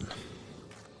my son.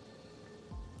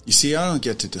 You see, I don't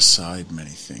get to decide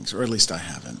many things, or at least I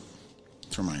haven't,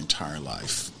 through my entire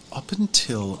life. Up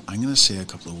until, I'm going to say, a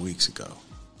couple of weeks ago.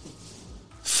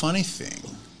 Funny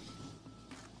thing,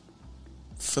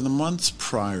 for the months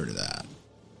prior to that,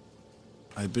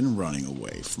 I'd been running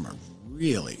away from a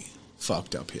really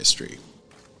fucked up history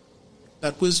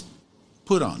that was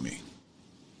put on me.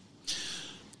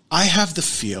 I have the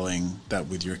feeling that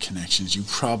with your connections, you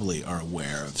probably are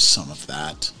aware of some of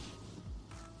that.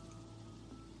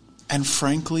 And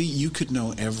frankly, you could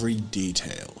know every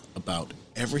detail about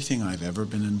everything I've ever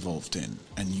been involved in,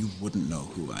 and you wouldn't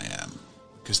know who I am,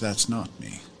 because that's not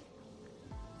me.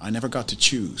 I never got to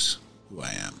choose who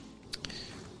I am.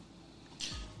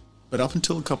 But up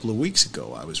until a couple of weeks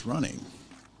ago, I was running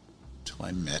till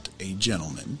I met a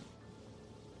gentleman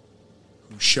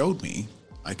who showed me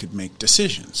I could make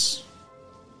decisions.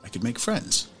 I could make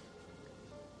friends.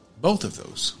 Both of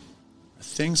those are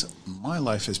things my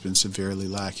life has been severely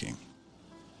lacking.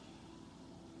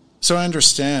 So I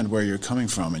understand where you're coming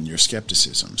from in your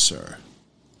skepticism, sir.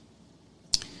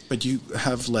 But you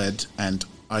have led, and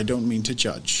I don't mean to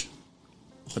judge,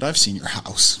 but I've seen your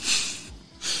house.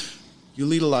 You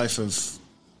lead a life of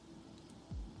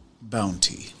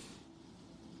bounty,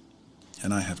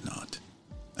 and I have not.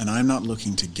 And I'm not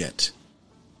looking to get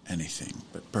anything,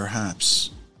 but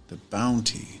perhaps the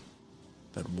bounty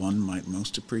that one might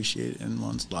most appreciate in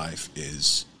one's life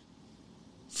is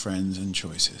friends and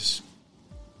choices.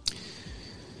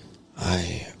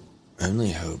 I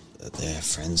only hope that they are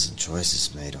friends and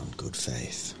choices made on good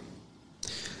faith.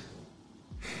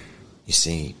 You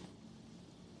see,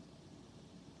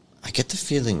 I get the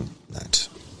feeling that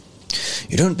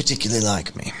you don't particularly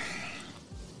like me,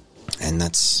 and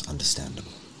that's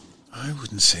understandable. I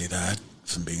wouldn't say that,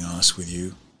 if I'm being honest with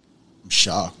you. I'm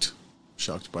shocked.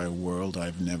 Shocked by a world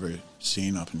I've never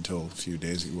seen up until a few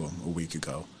days ago, well, a week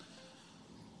ago.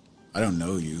 I don't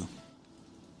know you.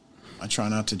 I try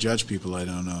not to judge people I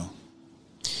don't know.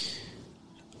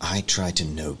 I try to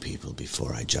know people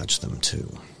before I judge them,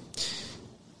 too.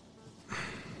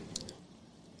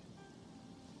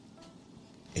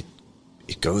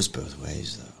 It goes both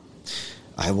ways,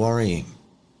 though. I worry,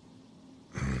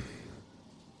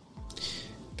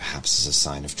 perhaps as a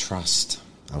sign of trust,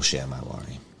 I'll share my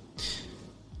worry.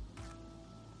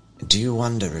 Do you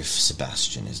wonder if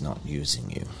Sebastian is not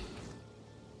using you?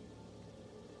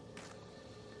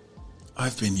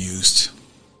 I've been used.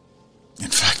 In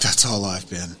fact, that's all I've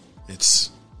been.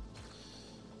 It's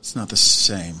not the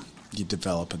same. You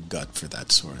develop a gut for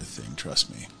that sort of thing, trust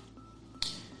me.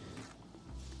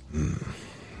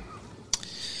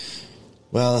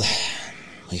 Well,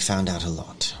 we found out a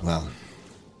lot. Well,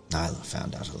 Nyla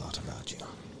found out a lot about you.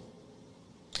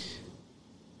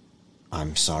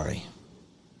 I'm sorry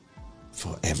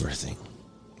for everything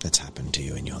that's happened to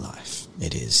you in your life.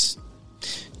 It is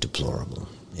deplorable.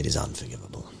 It is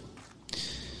unforgivable.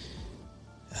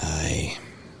 I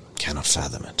cannot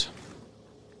fathom it.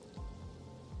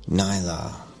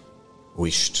 Nyla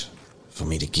wished for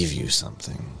me to give you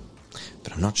something,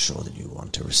 but I'm not sure that you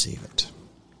want to receive it.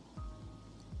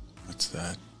 What's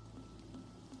that?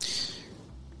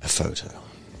 A photo.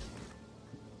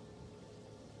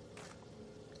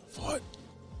 What?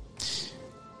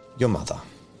 Your mother.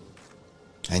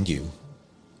 And you.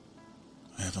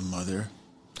 I have a mother.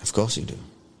 Of course you do.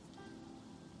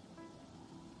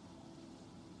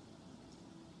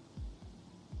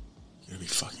 You gotta be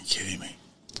fucking kidding me.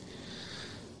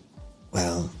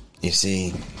 Well, you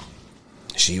see,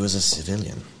 she was a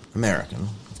civilian. American,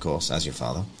 of course, as your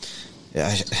father.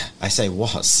 I say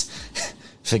was.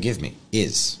 Forgive me.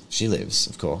 Is. She lives,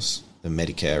 of course. The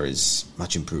Medicare is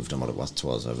much improved on what it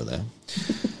was over there.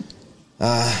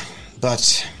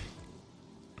 But,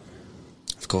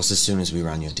 of course, as soon as we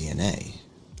ran your DNA,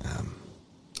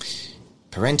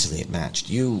 parentally it matched.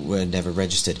 You were never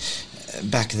registered.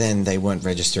 Back then, they weren't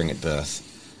registering at birth.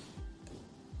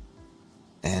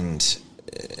 And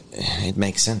it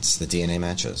makes sense, the DNA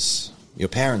matches. Your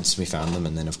parents, we found them,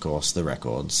 and then, of course, the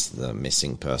records, the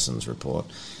missing persons report,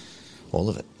 all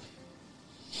of it.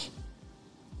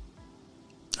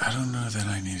 I don't know that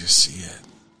I need to see it.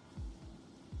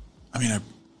 I mean,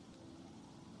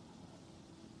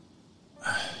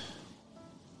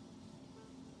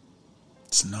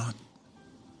 It's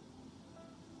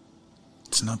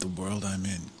not the world I'm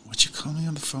in. What you call me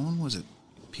on the phone? Was it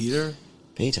Peter?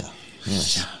 Peter,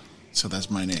 yes. Yeah. So that's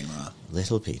my name, huh?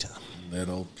 Little Peter.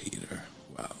 Little Peter.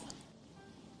 Wow.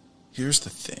 Here's the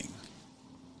thing.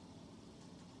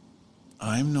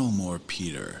 I'm no more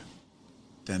Peter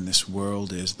than this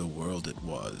world is the world it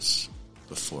was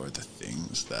before the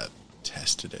things that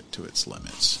tested it to its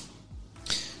limits.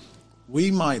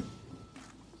 We might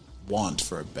want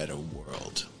for a better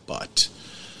world, but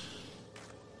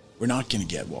we're not going to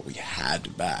get what we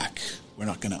had back. We're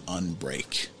not going to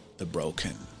unbreak the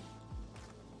broken.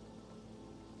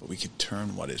 But we could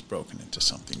turn what is broken into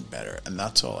something better, and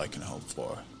that's all I can hope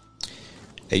for.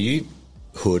 Are you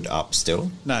hood up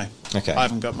still? No. Okay. I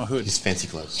haven't got my hood. His fancy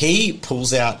clothes. He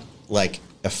pulls out like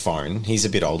a phone. He's a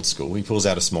bit old school. He pulls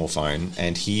out a small phone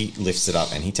and he lifts it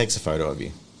up and he takes a photo of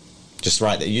you. Just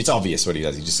right there. It's obvious what he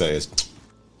does. He just says,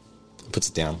 puts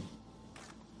it down.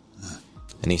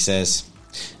 And he says,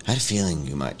 I had a feeling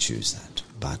you might choose that,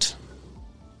 but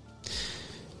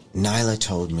Nyla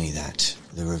told me that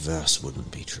the reverse wouldn't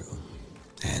be true,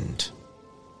 and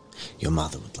your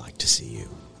mother would like to see you.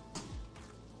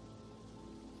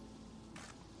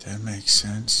 That makes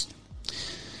sense.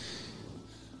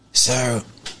 So,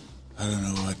 I don't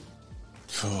know what.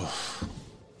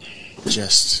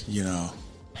 Just,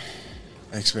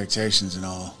 expectations and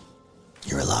all.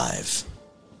 you're alive.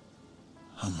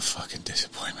 I'm a fucking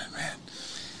disappointment, man.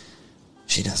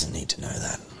 She doesn't need to know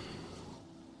that.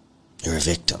 You're a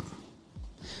victim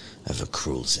of a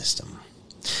cruel system.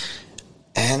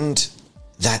 And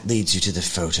that leads you to the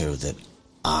photo that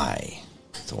I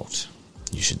thought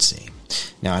you should see.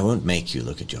 Now, I won't make you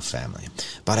look at your family,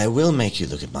 but I will make you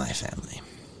look at my family.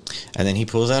 and then he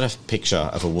pulls out a picture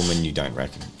of a woman you don't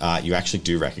recognize. You actually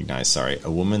do recognize,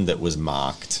 a woman that was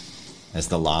marked as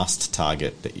the last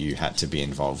target that you had to be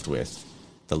involved with,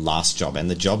 the last job, and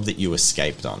the job that you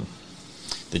escaped on.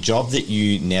 The job that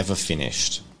you never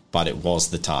finished, but it was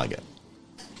the target.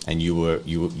 And you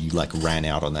ran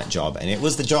out on that job. And it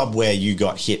was the job where you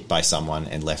got hit by someone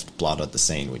and left blood at the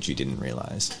scene, which you didn't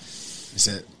realize. Is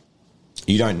it?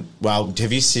 You don't... Well,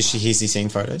 has he seen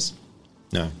photos?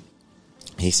 No.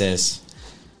 He says,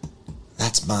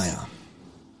 That's Maya.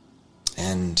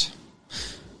 And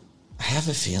I have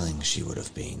a feeling she would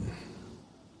have been,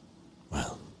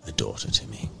 well, a daughter to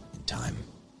me in time.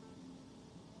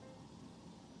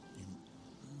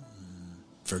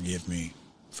 Forgive me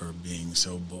for being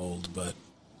so bold, but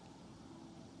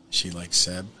is she like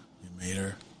Seb? You made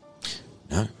her?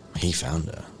 No, he found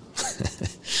her.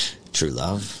 True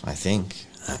love, I think.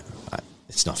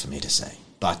 It's not for me to say.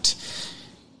 But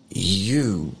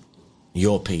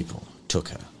your people took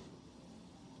her.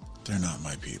 They're not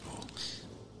my people.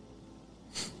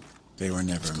 They were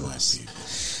never my people.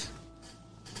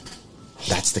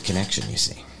 That's the connection, you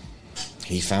see.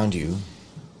 He found you,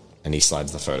 and he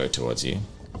slides the photo towards you.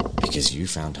 because you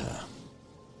found her.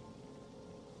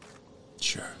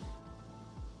 Sure.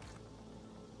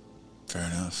 Fair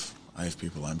enough. I have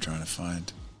people I'm trying to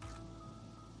find.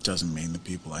 Doesn't mean the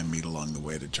people I meet along the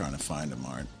way to trying to find them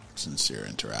aren't sincere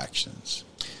interactions.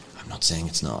 I'm not saying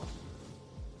it's not.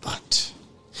 But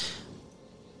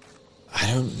I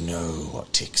don't know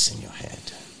what ticks in your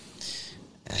head,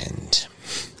 and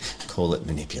call it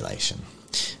manipulation,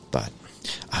 but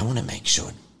I want to make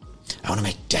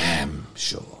damn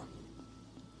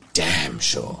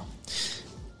sure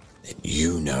that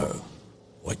you know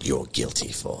what you're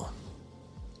guilty for.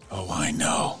 Oh, I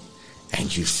know.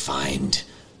 And you find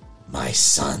my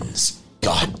son's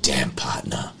goddamn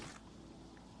partner.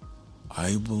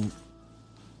 I will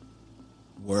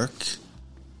work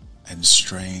and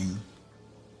strain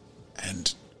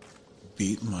and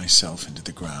beat myself into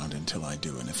the ground until I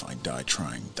do, and if I die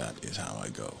trying, that is how I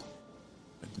go.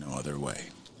 But no other way.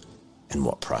 And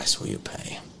what price will you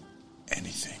pay?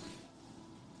 Anything.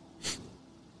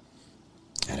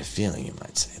 I had a feeling you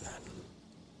might say that.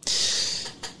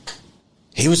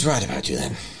 He was right about you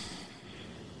then.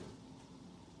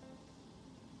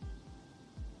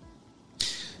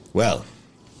 Well,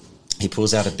 he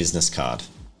pulls out a business card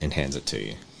and hands it to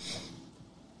you.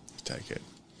 Take it.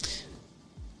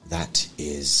 That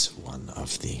is one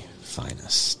of the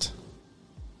finest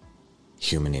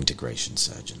human integration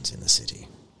surgeons in the city.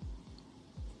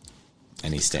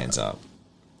 And he stands up.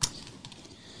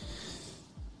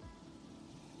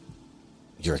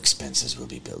 Your expenses will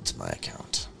be billed to my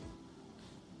account.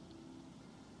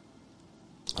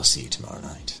 I'll see you tomorrow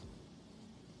night.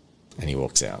 And he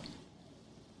walks out.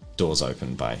 Doors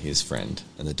opened by his friend,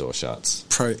 and the door shuts.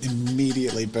 Pro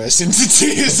immediately bursts into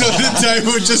tears on the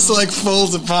table, just like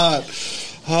falls apart.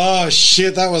 Oh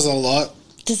shit, that was a lot.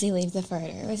 Does he leave the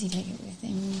photo? Or does he take it with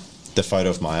him? The photo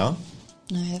of Maya?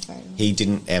 No, the photo. He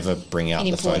didn't ever bring out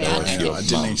He the didn't pull it photo out, of no. your I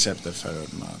didn't mum. accept the photo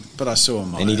of mum, but I saw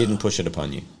mine. And he didn't push it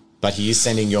upon you. But he is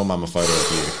sending your mum a photo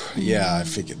of you. Yeah, I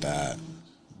figured that.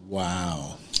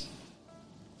 Wow.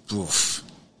 Oof.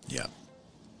 Yeah.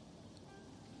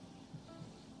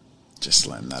 Just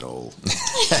letting that all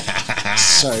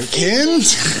soak in.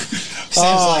 Sam's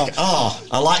like,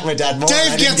 I like my dad more.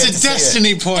 Dave I didn't gets get a to see it."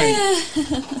 destiny point.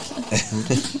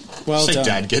 Well Say done.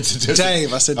 Dad gets it.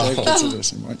 Dave, I said Dave gets a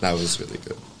destiny point. That was really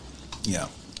good. Yeah.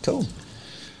 Cool.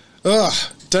 Ugh,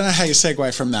 don't know how you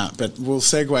segue from that, but we'll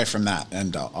segue from that,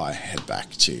 and I head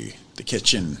back to the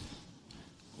kitchen.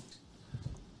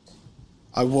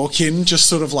 I walk in just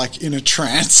sort of like in a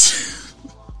trance.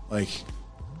 Like,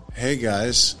 hey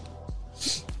guys.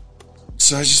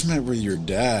 So I just met with your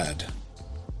dad.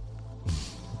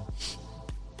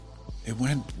 It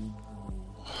went,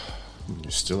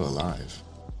 You're still alive.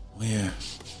 yeah.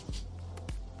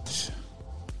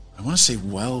 I want to say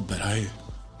well, but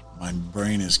my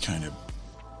brain is kind of,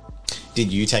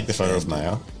 Did you take the photo of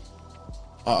Maya?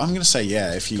 I'm going to say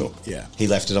yeah, if you, Cool. yeah. He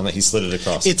left it on it. He slid it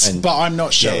across. But I'm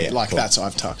not sure. Yeah, like cool. that's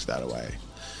I've tucked that away.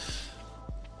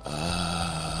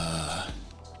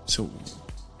 So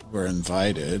we're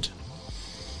invited,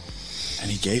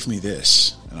 and he gave me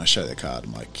this, and I show the card.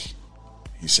 I'm like,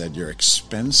 he said your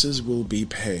expenses will be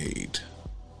paid.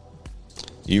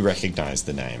 You recognize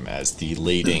the name as the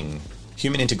leading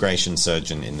human integration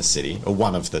surgeon in the city, or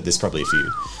one of the. There's probably a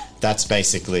few. That's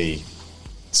basically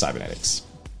cybernetics.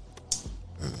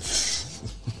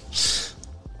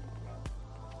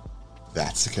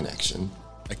 That's a connection.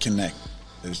 I connect.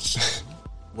 There's,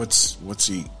 what's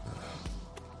he?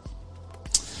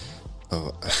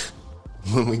 Oh,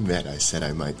 when we met, I said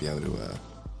I might be able to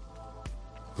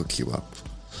hook you up.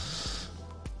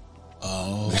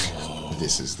 Oh.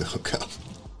 This is the hookup.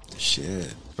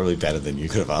 Shit. Probably better than you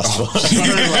could have asked for.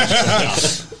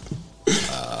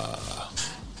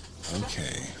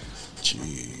 Okay.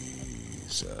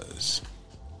 Jesus.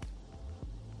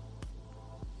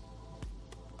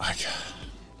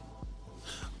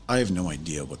 I have no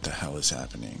idea what the hell is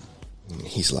happening.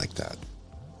 He's like that.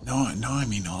 No, I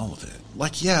mean all of it.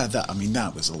 Like, yeah,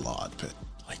 that was a lot, but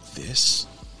like this,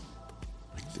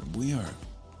 we are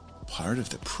part of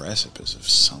the precipice of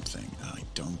something, and I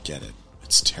don't get it.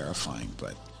 It's terrifying,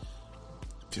 but it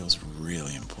feels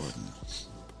really important.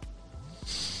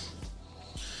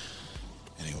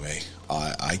 Anyway,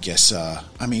 I guess.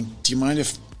 Do you mind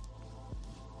if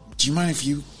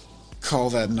you call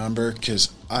that number? Because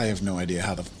I have no idea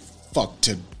how the fuck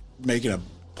to make an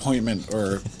appointment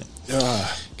or.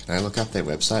 Can I look up their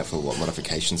website for what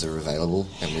modifications are available?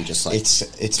 And we just like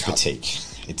It's boutique.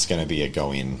 It's going to be a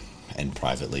go in and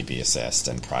privately be assessed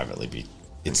and privately be.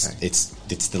 It's Okay.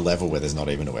 it's the level where there's not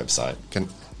even a website.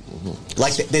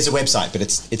 Like There's a website, but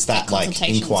it's that like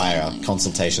Consultations inquire only.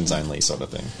 consultations only sort of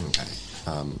thing. okay.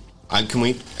 Can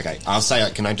we? Okay, I'll say.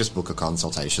 Can I just book a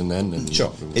consultation then? And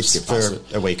Sure, we'll it's skip past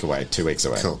for a week away, 2 weeks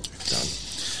away. Cool. Done.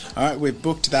 All right, we've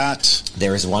booked that.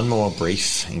 There is one more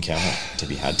brief encounter to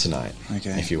be had tonight.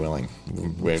 Okay. If you're willing.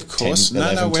 We're of course.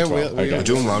 No, we're We're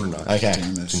doing well tonight. Okay.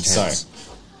 Doing this. So, Intense.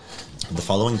 the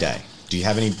following day, Do you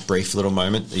have any brief little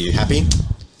moment? Are you happy?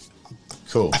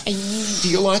 Cool. Are you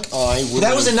feel like I would.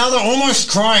 That was another almost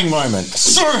crying moment.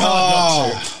 So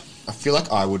hard not to. I feel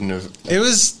like I wouldn't have. It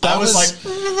was. That I was like,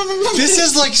 this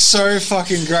is like so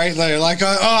fucking great though. Like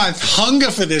I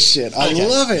hunger for this shit. I Okay.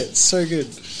 love it. So good.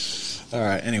 All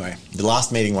right. Anyway, the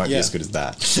last meeting won't be Yeah. as good as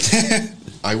that.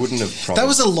 I wouldn't have. that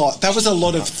was a lot. That was a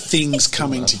lot of things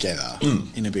coming together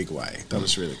in a big way. That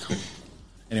was really cool.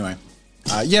 Anyway,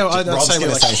 yeah, I'd Rob's say going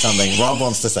we're to say like. something. Rob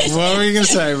wants to say something. What were you going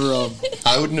to say, Rob?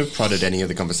 I wouldn't have prodded any of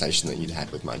the conversation that you'd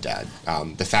had with my dad.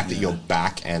 The fact that you're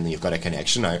back and you've got a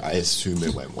connection, I assume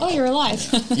it went well. Oh, you're alive.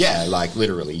 Yeah, like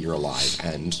literally, you're alive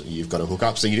and you've got a hook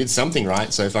up, so you did something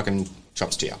right. So fucking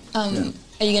chops to you.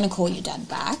 Are you going to call your dad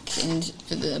back and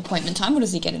for the appointment time, or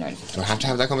does he get a notification? Do I have to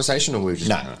have that conversation, or we just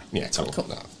No. Yeah, cool. Cool.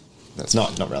 No, that's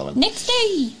Not relevant. Next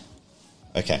day.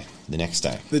 Okay, the next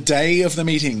day. The day of the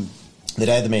meeting. The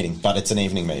day of the meeting, but it's an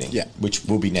evening meeting. Yeah. Which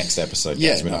will be next episode.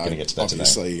 Yeah, We're not going to get to that today.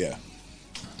 obviously, yeah.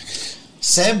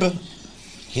 Seb,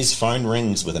 his phone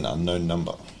rings with an unknown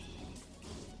number.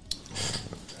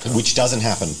 Which doesn't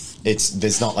happen.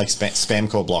 There's not like spam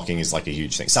call blocking is like a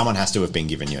huge thing. Someone has to have been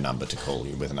given your number to call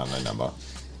you with an unknown number.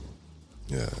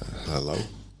 Yeah. Hello.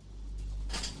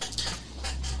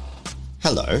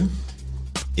 Hello,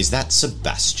 is that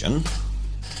Sebastian?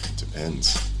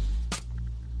 Depends.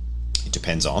 It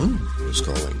depends on Who's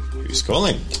calling? who's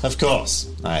calling. Of course,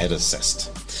 I had assessed.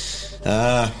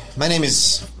 My name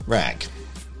is Rag.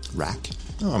 Rack.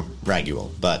 Oh, I'm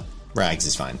Raguel, but Rags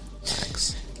is fine.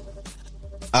 Thanks.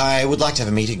 I would like to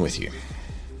have a meeting with you.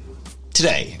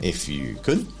 Today, if you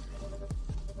could.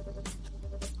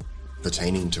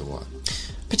 Pertaining to what?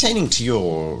 Pertaining to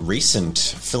your recent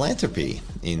philanthropy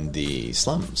in the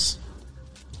slums.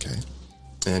 Okay.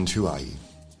 And who are you?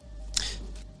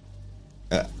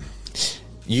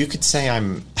 You could say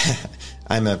I'm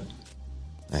a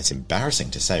that's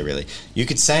embarrassing to say, really. You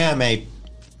could say I'm a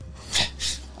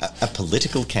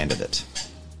political candidate.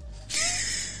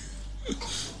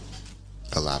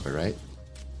 Elaborate.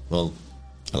 Well,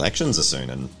 elections are soon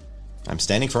and I'm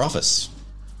standing for office.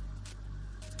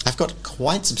 I've got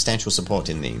quite substantial support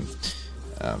in the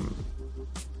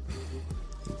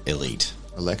elite.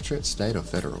 Electorate, state, or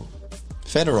federal?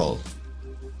 Federal.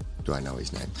 Do I know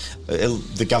his name?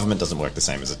 The government doesn't work the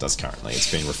same as it does currently.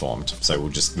 It's been reformed, so we'll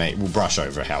just we'll brush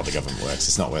over how the government works.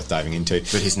 It's not worth diving into.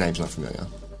 But his name's not familiar.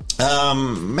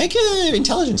 Make an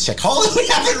intelligence check. Oh, we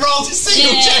haven't rolled a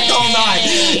single check all night.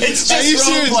 It's Are you just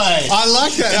serious? roleplay. I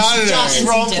like that. I don't just know.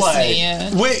 role Destiny, play. yeah.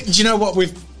 Do you know what?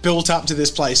 We've built up to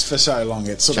this place for so long.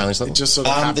 It's sort Challenge of, level? it just sort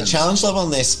of The happens. challenge level on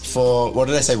this for what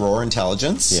did I say? Raw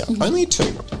intelligence. Yeah. Only 2.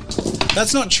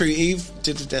 That's not true. Eve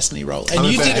did a Destiny roll, and I'm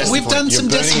you a did. Destiny We've point. done You're some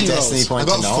burning Destiny Destiny rolls.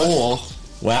 points. I to know got it.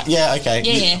 4. Wow. Yeah. Okay.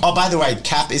 Yeah. Oh, by the way,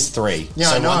 cap is 3. Yeah,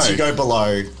 so I know. once you go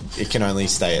below, it can only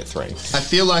stay at 3. I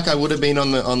feel like I would have been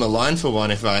on the line for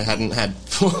one if I hadn't had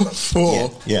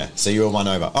 4. Yeah. So you were 1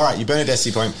 over. All right. You burn a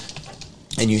Destiny point,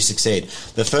 and you succeed.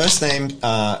 The first name,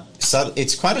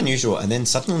 it's quite unusual, and then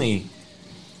suddenly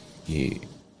you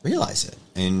realize it,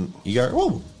 and you go,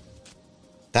 "Oh,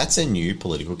 that's a new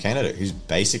political candidate who's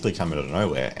basically come out of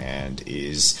nowhere and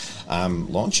is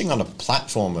launching on a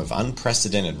platform of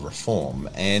unprecedented reform,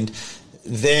 and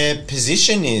their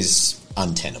position is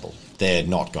untenable. They're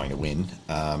not going to win.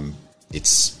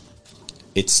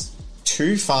 It's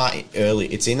too far early.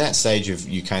 It's in that stage of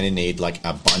you kind of need like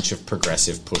a bunch of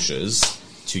progressive pushes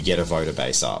to get a voter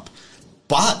base up,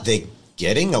 but they're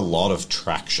getting a lot of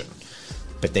traction.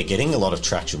 But they're getting a lot of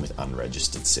traction with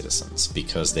unregistered citizens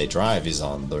because their drive is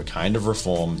on the kind of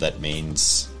reform that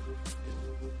means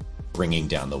bringing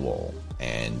down the wall.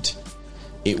 And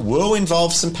it will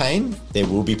involve some pain. There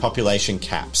will be population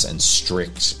caps and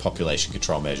strict population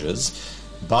control measures.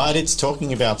 But it's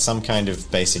talking about some kind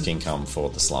of basic income for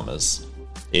the slummers.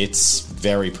 It's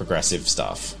very progressive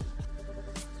stuff.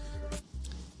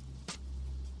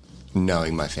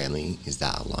 Knowing my family, is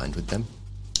that aligned with them?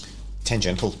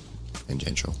 Tangential.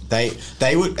 Tangential.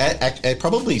 They would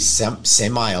probably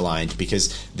semi-aligned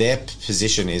because their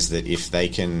position is that if they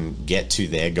can get to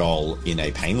their goal in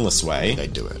a painless way, They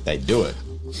do it. They do it.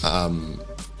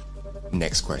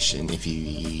 Next question. If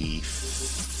he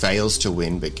fails to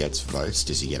win but gets votes,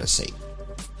 does he get a seat?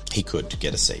 He could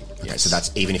get a seat. Okay, so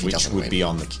that's even if he which doesn't would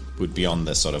win. be on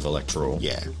the sort of electoral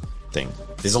Yeah. thing.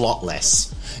 There's a lot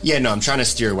less. Yeah, no, I'm trying to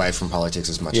steer away from politics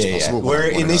as much as possible. but We're I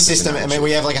wanna in know this if there's system. an I mean,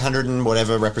 we have like 100 and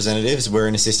whatever representatives. We're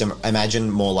in a system.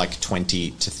 Imagine more like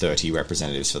 20 to 30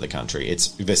 representatives for the country. It's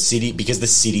the city because the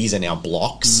cities are now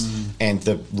blocks, and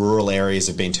the rural areas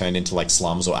have been turned into like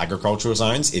slums or agricultural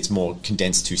zones. It's more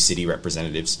condensed to city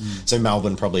representatives. So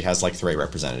Melbourne probably has like 3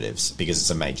 representatives because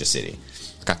it's a major city.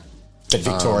 Okay. But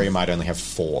Victoria might only have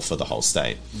 4 for the whole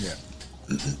state. Yeah.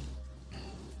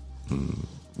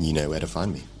 You know where to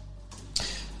find me.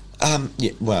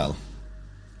 Yeah, well,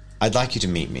 I'd like you to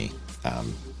meet me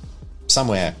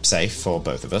somewhere safe for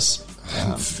both of us.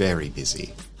 I'm very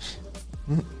busy.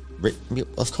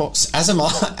 Of course, as am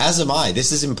I. As am I.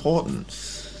 This is important.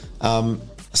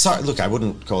 Sorry, look, I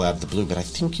wouldn't call out of the blue, but I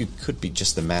think you could be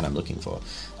just the man I'm looking for.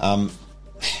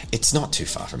 It's not too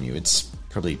far from you. It's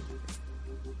probably,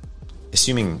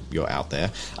 assuming you're out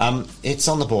there, it's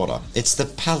on the border. It's the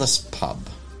Palace Pub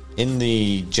in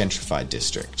the gentrified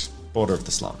district, border of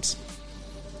the slums.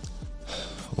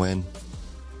 When?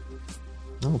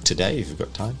 Oh, today, if you've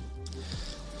got time.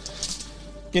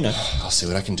 You know. I'll see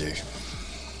what I can do.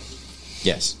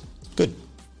 Yes. Good.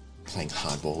 Playing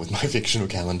hardball with my fictional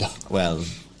calendar. Well,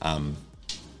 1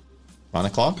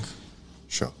 o'clock.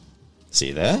 Sure. See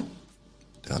you there.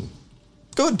 Done.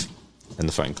 Good. And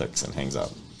the phone clicks and hangs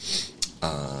up.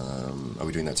 Are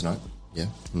we doing that tonight? Yeah.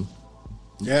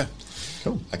 Yeah.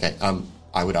 Cool. Okay.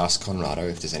 I would ask Conrado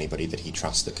if there's anybody that he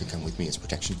trusts that could come with me as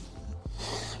protection.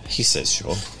 He says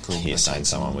sure. Cool. He Let's assigns take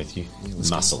someone someone. with you. Yeah, let's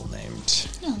Muscle named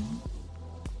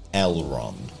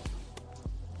Elron.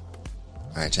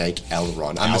 I take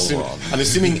Elron. Elron. I'm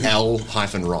assuming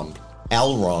L-Ron.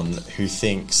 Elron, who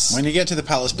thinks When you get to the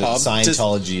Palace that Pub,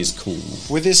 Scientology is cool.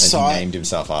 With his and side- he named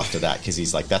himself after that because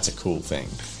he's like, that's a cool thing.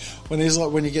 when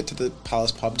you get to the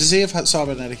Palace Pub, does he have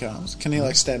cybernetic arms? Can he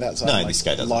like stand outside? No, and, like, this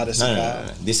guy doesn't. light a cigar?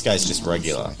 No. This guy's just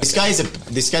regular. This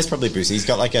guy's probably Boosie. He's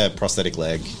got like a prosthetic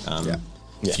leg, Yeah.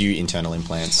 few internal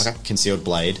implants, Okay. concealed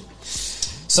blade.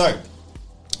 So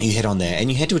you head on there, and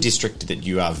you head to a district that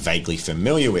you are vaguely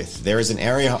familiar with. There is an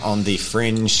area on the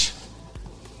fringe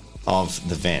of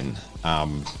the Ven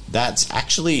that's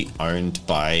actually owned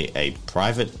by a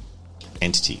private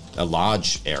entity, a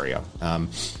large area,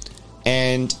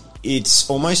 and it's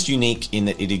almost unique in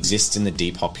that it exists in the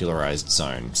depopularized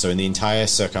zone. So in the entire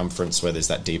circumference where there's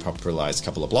that depopularized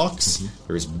couple of blocks,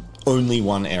 there is only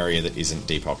one area that isn't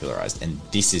depopularized, and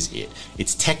this is it.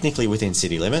 It's technically within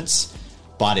city limits,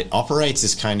 but it operates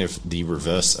as kind of the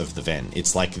reverse of the Ven.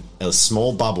 It's like a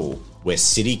small bubble where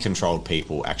city-controlled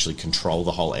people actually control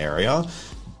the whole area,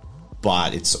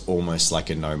 but it's almost like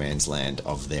a no man's land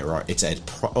of their own. It's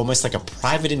almost like a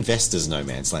private investor's no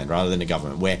man's land rather than a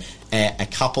government, where a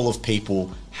couple of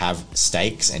people have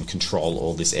stakes and control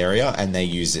all this area, and they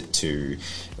use it to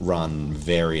run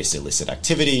various illicit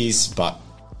activities, but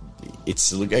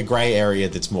it's a grey area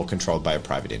that's more controlled by a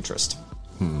private interest.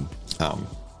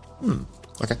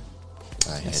 Okay.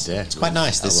 I head there. It's quite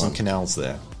nice. There's some canals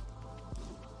there.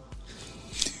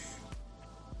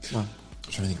 I'm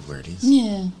trying to think of where it is.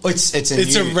 Yeah. Oh,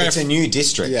 it's a new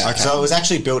district. Yeah. So it was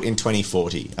actually built in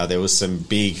 2040. There was some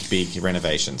big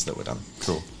renovations that were done.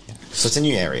 Cool. So it's a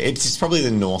new area. It's probably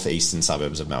the northeastern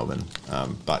suburbs of Melbourne.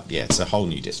 But yeah, it's a whole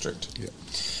new district. Yeah.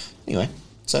 Anyway,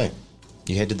 so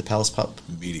you head to the Palace Pub.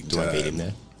 Meeting Do I meet him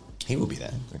there? He will be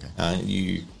there. Okay.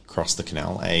 You cross the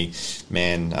canal. A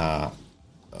man,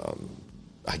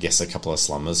 I guess a couple of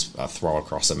slummers throw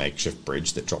across a makeshift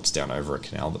bridge that drops down over a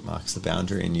canal that marks the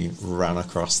boundary, and you run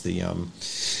across the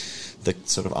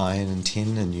sort of iron and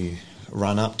tin, and you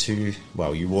run up to,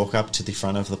 well, you walk up to the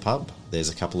front of the pub. There's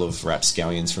a couple of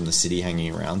rapscallions from the city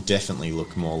hanging around. Definitely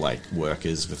look more like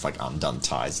workers with like undone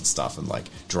ties and stuff, and like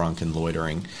drunk and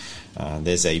loitering.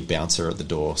 There's a bouncer at the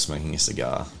door smoking a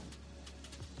cigar.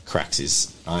 Cracks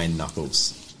his iron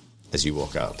knuckles as you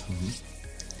walk up.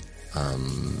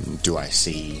 Do I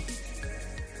see...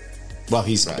 Well,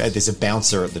 Right. there's a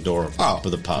bouncer at the door of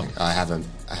the pub. I have a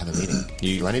meeting.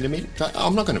 Do I need a meeting?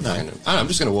 I'm not going to... No. I'm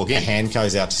just going to walk A in. hand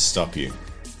goes out to stop you.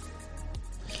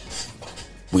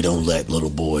 We don't let little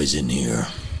boys in here.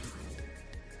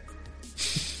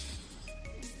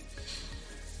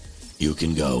 You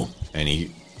can go. And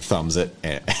he thumbs it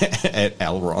at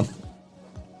Elron.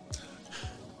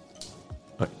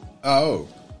 Oh.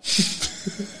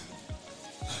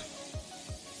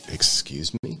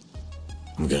 Excuse me?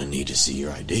 I'm gonna need to see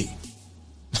your ID.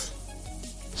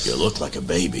 You look like a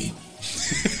baby.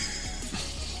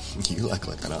 You look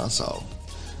like an asshole.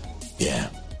 Yeah,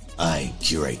 I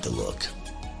curate the look.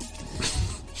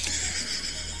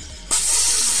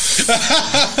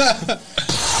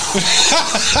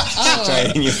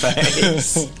 Straight in your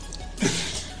face.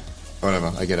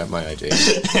 Whatever, I get out my ID.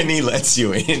 And he lets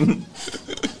you in.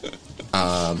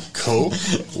 Cool.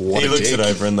 What He a looks dick. it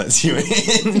over and lets you in.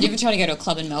 Did you ever try to go to a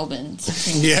club in Melbourne?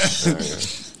 Yeah.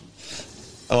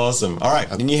 Awesome. All right,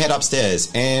 and you head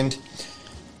upstairs, and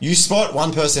you spot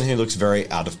one person who looks very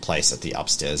out of place at the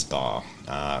upstairs bar,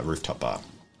 rooftop bar.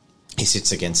 He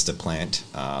sits against a plant,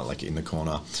 like in the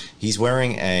corner. He's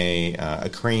wearing a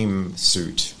cream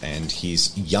suit, and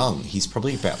he's young. He's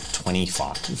probably about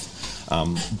 25.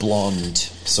 Blonde,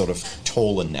 sort of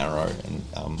tall and narrow,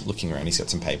 and looking around, he's got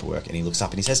some paperwork, and he looks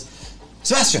up and he says,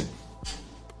 "Sebastian!"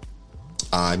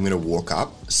 I'm going to walk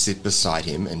up, sit beside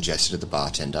him, and gesture to the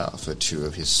bartender for 2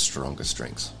 of his strongest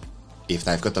drinks. If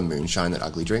they've got the moonshine that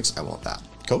Ugly drinks, I want that.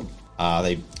 Cool.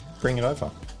 They bring it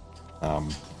over.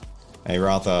 A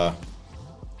rather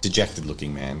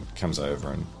dejected-looking man comes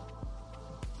over, and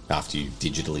after you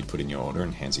digitally put in your order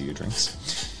and hands you your drinks,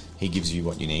 he gives you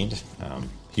what you need.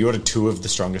 He ordered 2 of the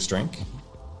strongest drink.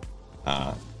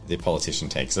 The politician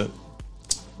takes it.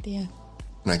 Yeah.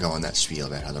 And I go on that spiel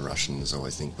about how the Russians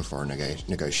always think before a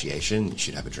negotiation, you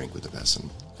should have a drink with the person.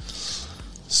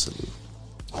 So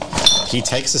He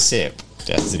takes a sip.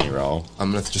 Destiny roll.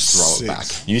 I'm going to just throw it back.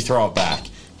 You throw it back.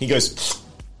 He goes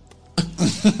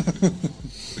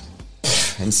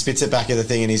and spits it back at the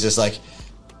thing, and he's just like,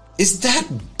 "Is that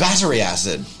battery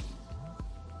acid?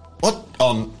 What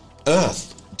on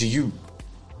earth do you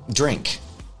drink?"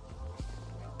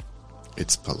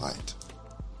 It's polite.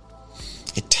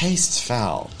 It tastes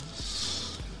foul.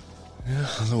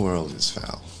 The world is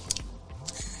foul.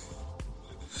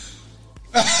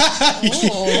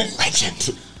 Oh.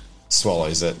 Legend.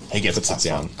 Swallows it. He puts it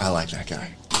down. I like that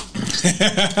guy.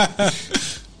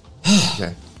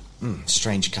 Okay.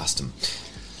 Strange custom.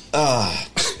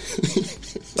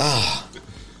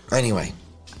 Anyway,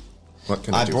 What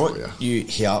can I do brought for you? you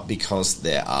here because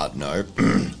there are no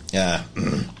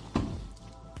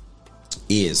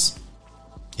ears.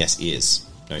 Yes, ears.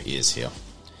 No ears here.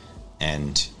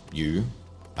 And you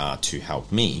are to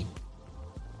help me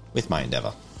with my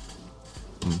endeavour.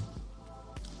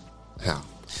 How?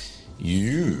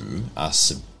 You are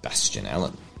Sebastian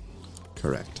Allen,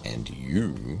 Correct. and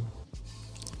you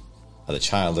are the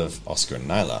child of Oscar and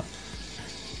Nyla,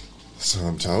 So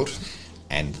I'm told.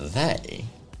 and they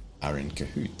are in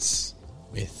cahoots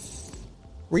with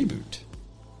Reboot.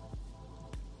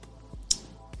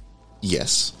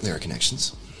 Yes, there are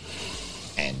connections.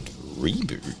 And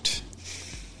Reboot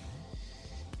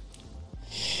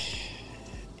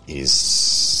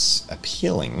is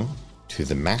appealing to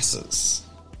the masses.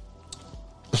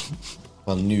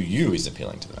 Well, New You is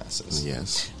appealing to the masses.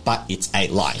 Yes. But it's a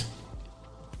lie.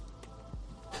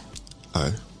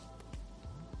 Oh.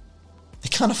 They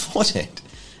can't afford it.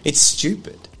 It's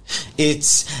stupid.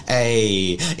 It's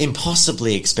a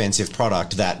impossibly expensive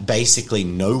product that basically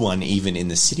no one even in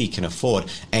the city can afford,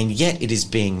 and yet it is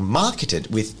being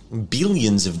marketed with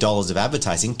billions of dollars of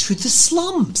advertising to the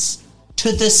slums.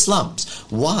 To the slums.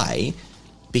 Why?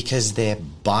 Because they're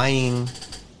buying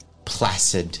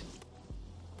placid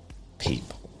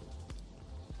people.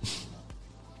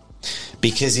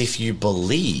 Because if you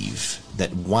believe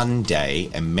that one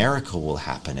day a miracle will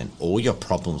happen and all your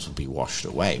problems will be washed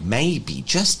away, maybe,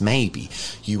 just maybe,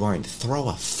 you won't throw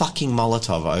a fucking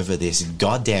Molotov over this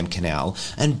goddamn canal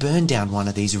and burn down one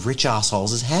of these rich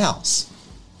assholes' house.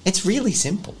 It's really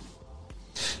simple.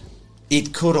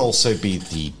 It could also be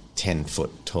the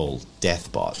 10-foot tall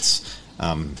death bots.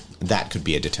 That could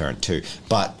be a deterrent too.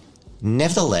 But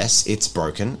nevertheless, it's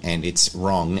broken and it's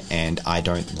wrong and I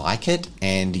don't like it,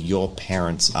 and your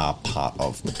parents are part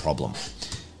of the problem.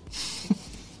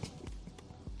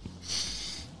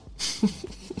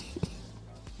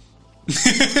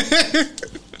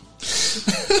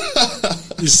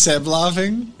 Is Seb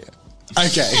laughing?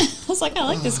 Okay. I was like, I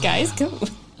like this guy. He's cool.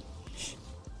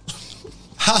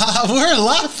 We're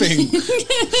laughing.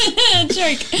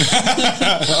 Joke.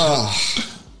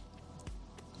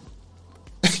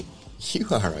 You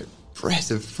are a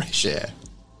breath of fresh air.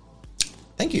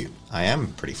 Thank you. I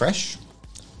am pretty fresh.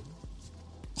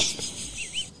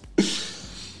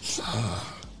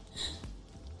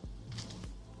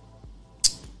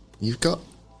 You've gotten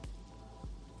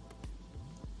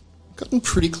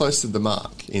pretty close to the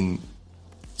mark in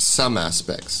some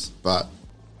aspects, but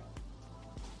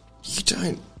you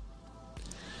don't.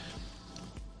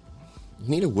 You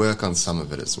need to work on some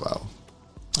of it as well.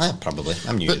 Probably.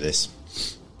 I'm new But- to this.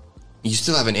 You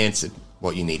still haven't answered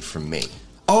what you need from me.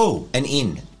 Oh, an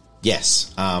inn.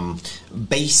 Yes.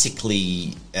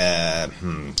 Basically,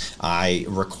 I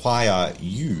require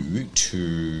you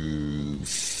to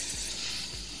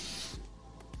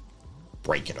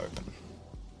break it open.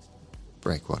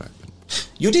 Break what open?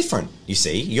 You're different, you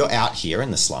see. You're out here in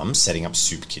the slums setting up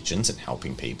soup kitchens and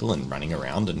helping people and running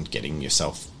around and getting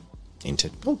yourself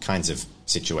into all kinds of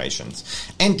situations.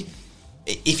 And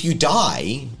if you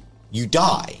die, you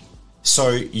die. So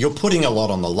you're putting a lot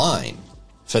on the line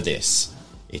for this.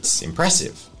 It's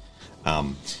impressive.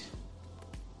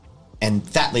 And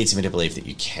that leads me to believe that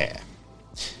you care.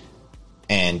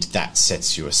 And that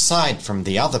sets you aside from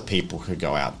the other people who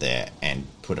go out there and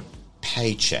put a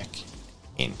paycheck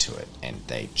into it, and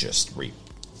they just reap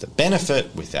the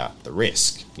benefit without the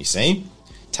risk. You see?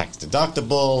 Tax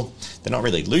deductible. They're not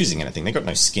really losing anything. They've got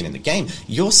no skin in the game.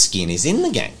 Your skin is in the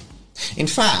game. In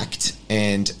fact,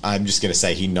 and I'm just going to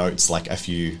say he notes like a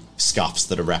few scuffs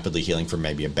that are rapidly healing from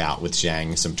maybe a bout with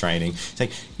Zhang, some training. It's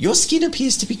like, your skin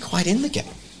appears to be quite in the game.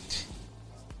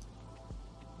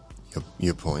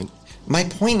 Your point? My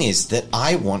point is that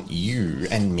I want you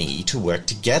and me to work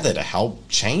together to help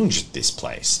change this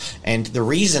place. And the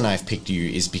reason I've picked you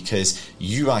is because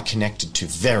you are connected to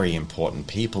very important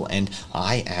people, and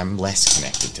I am less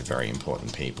connected to very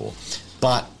important people.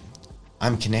 But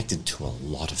I'm connected to a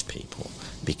lot of people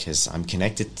because I'm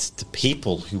connected to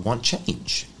people who want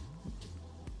change.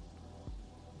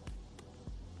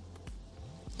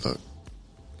 Look.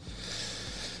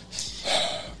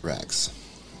 Rags.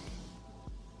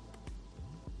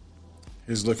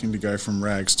 Who's looking to go from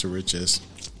rags to riches?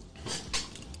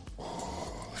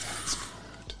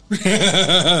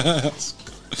 Just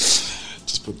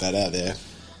put that out there.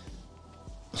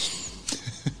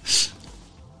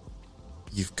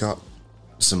 You've got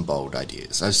some bold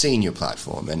ideas. I've seen your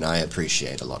platform, and I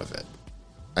appreciate a lot of it.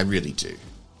 I really do.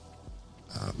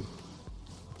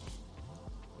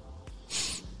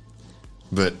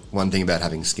 But one thing about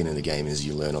having skin in the game is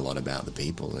you learn a lot about the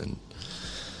people, and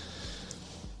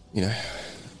you know,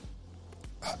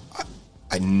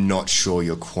 I'm not sure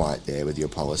you're quite there with your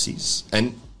policies.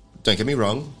 And don't get me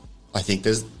wrong, I think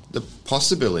there's the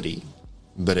possibility,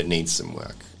 but it needs some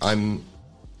work.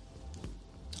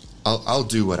 I'll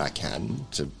do what I can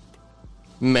to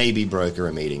maybe broker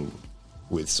a meeting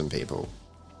with some people.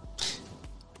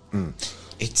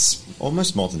 It's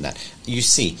almost more than that. You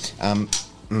see,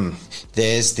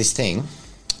 there's this thing,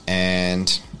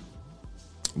 and,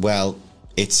 well,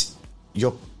 it's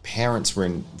your parents were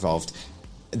involved.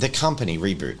 The company,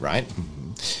 Reboot, right?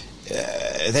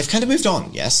 They've kind of moved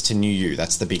on, yes, to New You.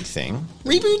 That's the big thing.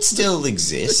 Reboot still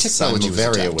exists. The technology I'm was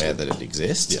very adapted. aware that it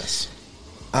exists. Yes.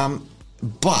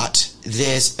 But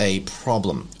there's a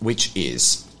problem, which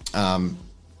is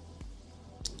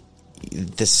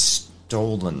the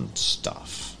stolen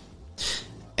stuff.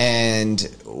 And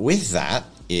with that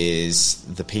is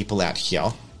the people out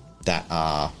here that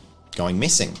are going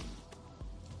missing.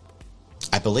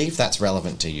 I believe that's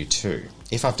relevant to you too,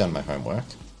 if I've done my homework.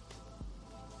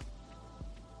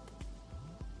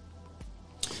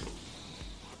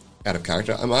 Out of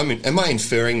character. Am I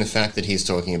inferring the fact that he's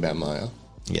talking about Maya?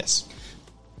 Yes.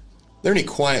 Are there any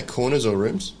quiet corners or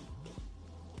rooms?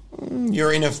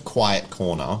 You're in a quiet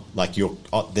corner, like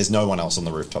there's no one else on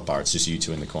the rooftop bar, it's just you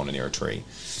two in the corner near a tree.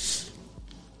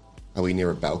 Are we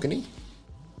near a balcony?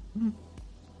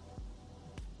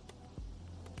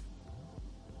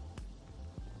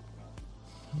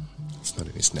 It's not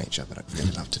in his nature, but I'd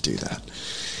really love to do that.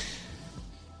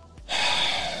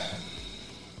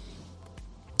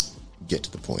 Get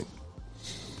to the point.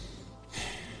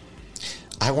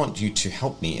 I want you to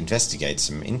help me investigate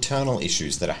some internal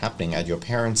issues that are happening at your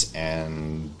parents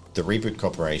and the Reboot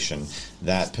Corporation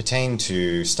that pertain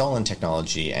to stolen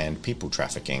technology and people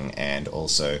trafficking. And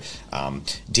also,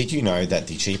 did you know that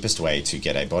the cheapest way to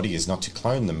get a body is not to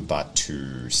clone them, but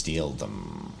to steal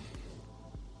them?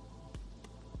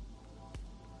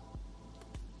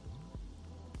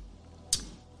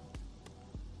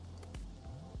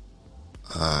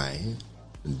 I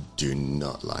do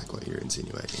not like what you're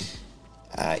insinuating.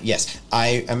 Yes,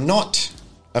 I am not,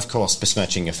 of course,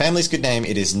 besmirching your family's good name.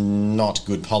 It is not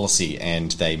good policy,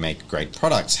 and they make great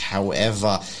products.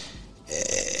 However,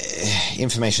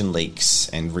 information leaks,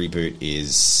 and Reboot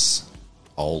is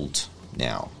old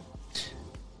now.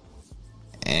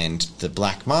 And the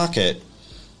black market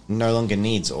no longer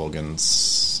needs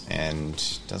organs,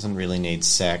 and doesn't really need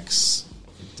sex.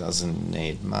 It doesn't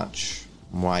need much.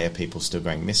 Why are people still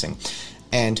going missing?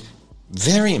 And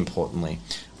very importantly,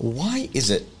 why is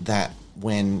it that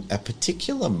when a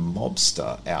particular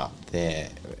mobster out there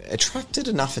attracted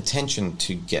enough attention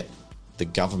to get the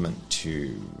government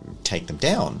to take them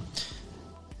down,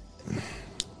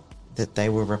 that they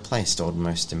were replaced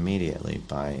almost immediately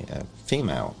by a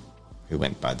female who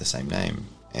went by the same name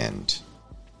and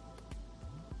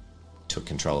took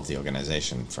control of the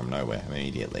organization from nowhere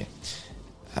immediately,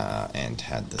 and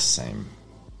had the same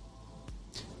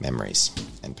memories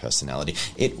and personality.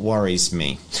 It worries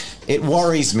me. It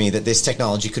worries me that this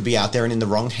technology could be out there and in the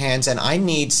wrong hands, and I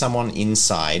need someone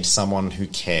inside, someone who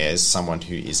cares, someone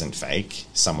who isn't fake,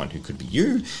 someone who could be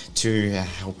you, to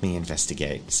help me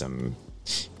investigate some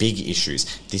Big issues.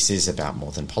 This is about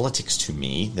more than politics to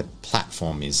me. The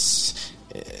platform is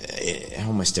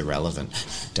almost irrelevant.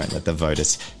 Don't let the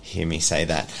voters hear me say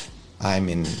that. I'm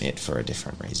in it for a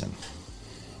different reason.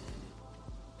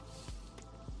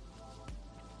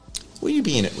 Will you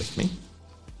be in it with me?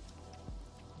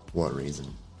 What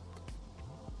reason?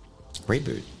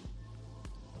 Reboot.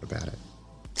 What about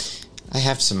it? I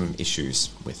have some issues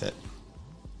with it.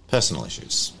 Personal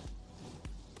issues.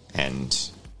 And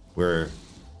we're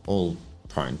all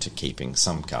prone to keeping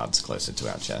some cards closer to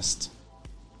our chest.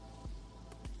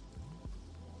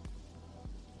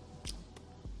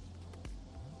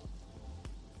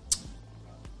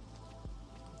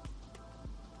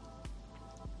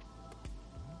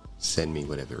 Send me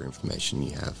whatever information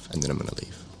you have, and then I'm going to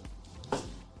leave.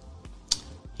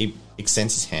 He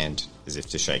extends his hand as if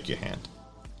to shake your hand.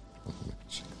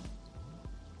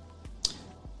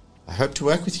 I hope to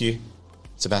work with you,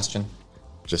 Sebastian.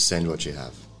 Just send what you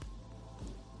have.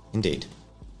 Indeed.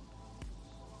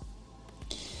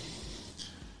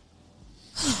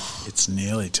 It's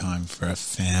nearly time for a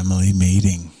family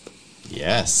meeting.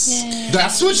 Yes. Yeah.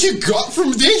 That's what you got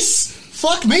from this?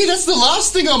 Fuck me, that's the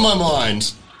last thing on my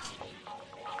mind.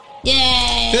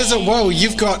 Yay!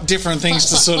 You've got different things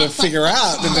to sort of figure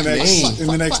out in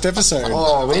the next episode.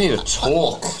 Oh, we need to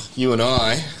talk, you and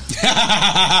I.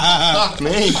 Fuck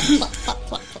me.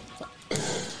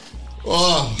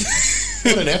 Oh,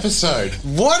 what an episode.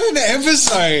 What an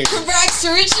episode! Rags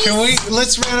to riches.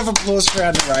 Let's round of applause for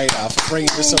our narrator for bringing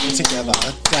this all together.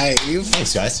 Dave,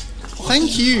 Thanks, guys.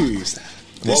 thank you.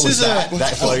 What was that?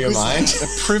 That blow your mind? A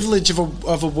privilege of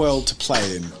a world to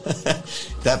play in.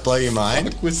 That blow your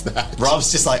mind? What was that?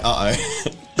 Rob's just like, uh-oh.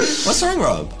 What's wrong,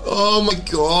 Rob? Oh my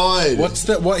god.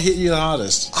 What hit you the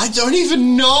hardest? I don't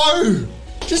even know.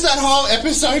 Just that whole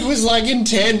episode was like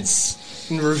intense.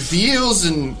 And reveals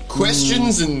and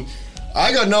questions and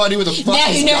I got no idea where the fuck Now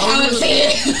he's you know going how it with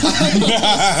it.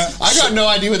 feels. I got no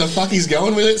idea where the fuck he's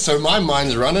going with it, so my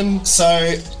mind's running.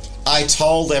 So, I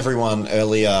told everyone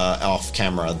earlier off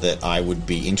camera that I would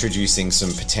be introducing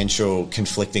some potential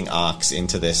conflicting arcs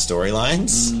into their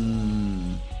storylines.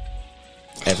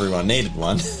 Everyone needed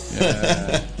one.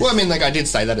 Well, I mean, like, I did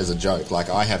say that as a joke. Like,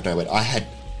 I had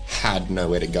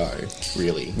nowhere to go,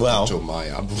 really. Well, until my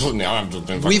now I've just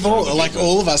been. We've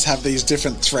all of us have these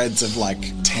different threads of like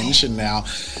tension now,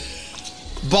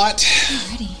 but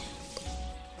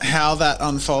how that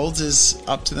unfolds is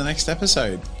up to the next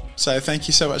episode. So thank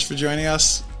you so much for joining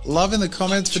us. Love in the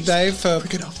comments for Dave for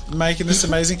making this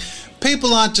amazing.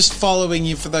 People aren't just following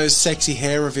you for those sexy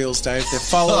hair reveals, Dave. They're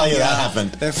following you. that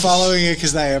happened. They're following you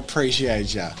because they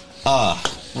appreciate you.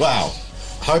 Wow.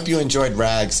 Hope you enjoyed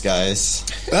Rags, guys.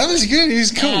 That was good. He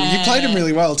was cool. You played him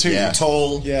really well too. Yeah.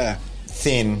 Tall, Yeah.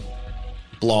 thin,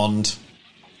 blonde,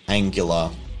 angular,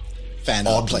 Fan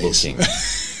art, odd please. looking.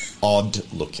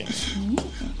 Odd looking.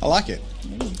 I like it.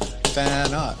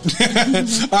 Fan art.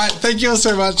 All right, thank you all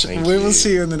so much. We will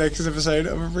see you in the next episode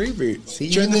of a Reboot. See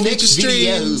you in the next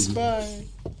video. Bye.